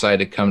did decide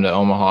to come to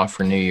Omaha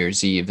for New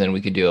Year's Eve, then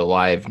we could do a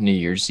live New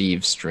Year's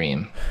Eve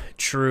stream.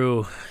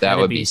 True. That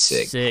would be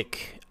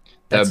sick.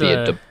 That would be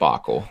a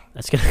debacle.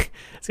 That's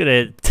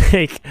gonna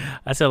take.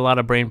 That's a lot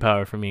of brain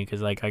power for me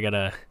because like I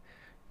gotta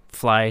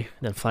fly,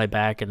 then fly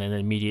back, and then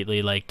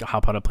immediately like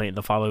hop on a plane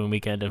the following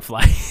weekend and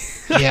fly.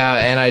 Yeah,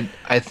 and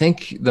I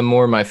think the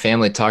more my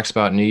family talks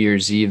about New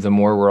Year's Eve, the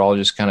more we're all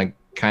just kind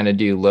of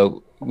do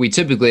low. We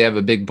typically have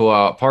a big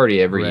blowout party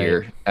every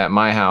year at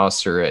my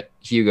house or at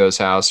Hugo's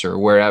house or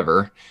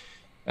wherever.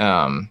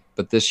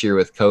 But this year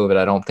with COVID,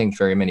 I don't think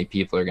very many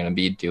people are going to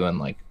be doing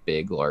like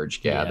big,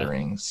 large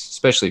gatherings,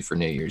 especially for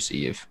New Year's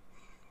Eve.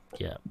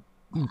 Yeah.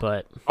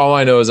 But all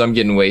I know is I'm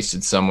getting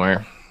wasted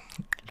somewhere.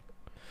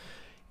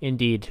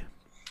 Indeed.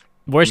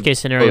 Worst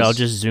case scenario, I'll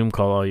just Zoom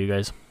call all you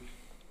guys.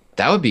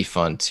 That would be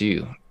fun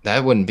too.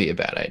 That wouldn't be a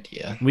bad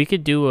idea. We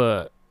could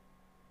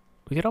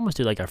almost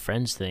do like our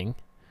friends thing.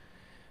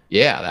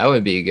 Yeah, that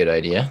would be a good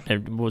idea.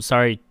 And well,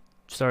 sorry,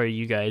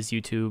 you guys,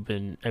 YouTube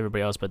and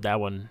everybody else, but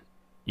that one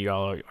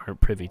y'all aren't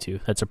privy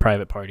to. That's a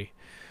private party.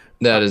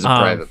 That is a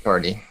private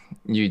party.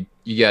 You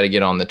got to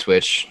get on the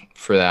Twitch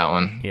for that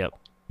one. Yep.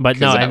 But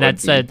no, and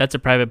that's a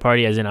private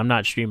party, as in I'm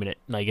not streaming it.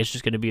 Like it's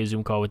just gonna be a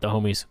Zoom call with the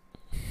homies.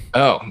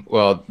 Oh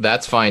well,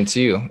 that's fine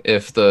too.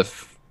 If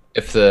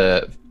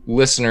the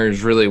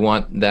listeners really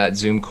want that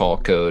Zoom call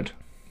code,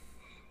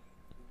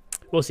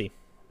 we'll see.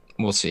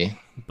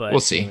 But we'll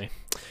see. Anyway.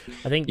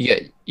 I think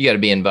you got to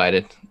be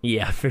invited.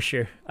 Yeah, for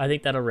sure. I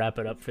think that'll wrap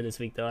it up for this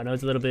week, though. I know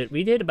it's a little bit.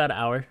 We did about an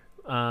hour,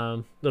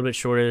 a little bit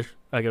shorter.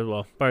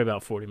 Probably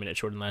about 40 minutes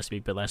shorter than last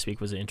week. But last week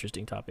was an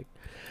interesting topic.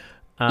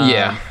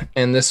 Yeah,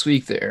 and this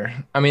week there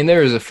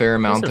was a fair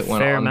amount that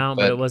went on,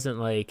 but it wasn't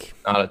like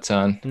not a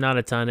ton. Not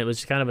a ton. It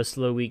was kind of a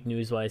slow week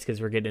news-wise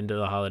because we're getting into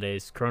the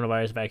holidays.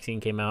 Coronavirus vaccine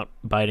came out.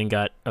 Biden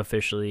got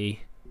officially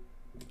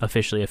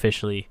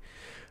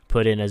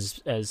put in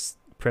as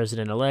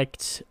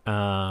president-elect.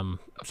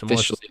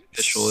 Official,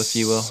 if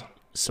you will.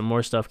 Some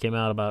more stuff came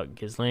out about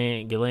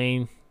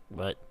Ghislaine,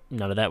 but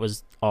none of that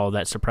was all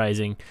that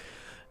surprising.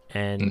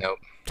 And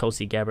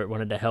Tulsi Gabbard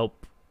wanted to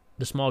help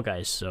the small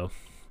guys, so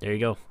there you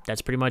go.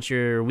 That's pretty much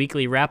your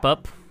weekly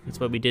wrap-up.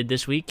 That's what we did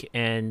this week,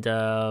 and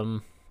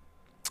I'll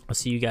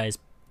see you guys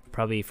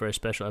probably for a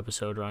special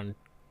episode on.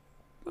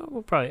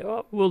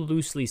 We'll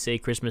loosely say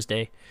Christmas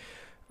Day.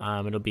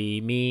 It'll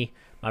be me,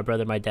 my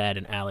brother, my dad,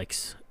 and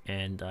Alex,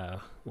 and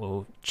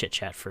we'll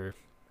chit-chat for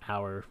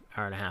hour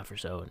and a half or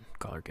so and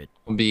call her good.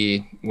 I'll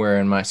be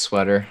wearing my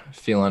sweater,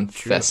 feeling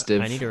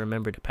festive. I need to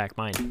remember to pack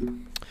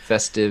mine.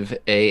 Festive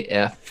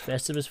AF.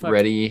 Festive as fuck.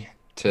 Ready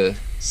to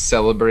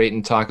celebrate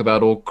and talk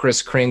about old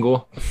Kris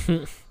Kringle.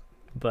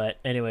 But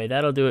anyway,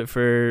 that'll do it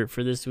for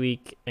this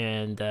week,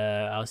 and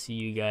I'll see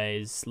you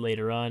guys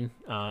later on.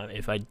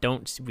 If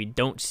we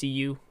don't see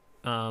you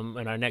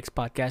in our next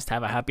podcast,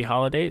 have a happy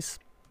holidays,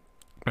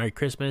 Merry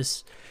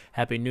Christmas,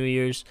 Happy New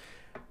Year's.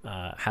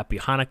 Happy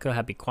Hanukkah,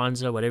 Happy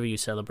Kwanzaa, whatever you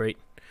celebrate,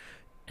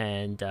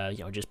 and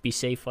just be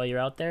safe while you're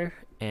out there,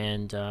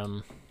 and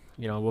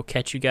we'll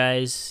catch you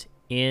guys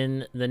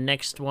in the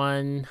next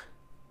one.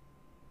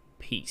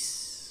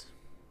 Peace.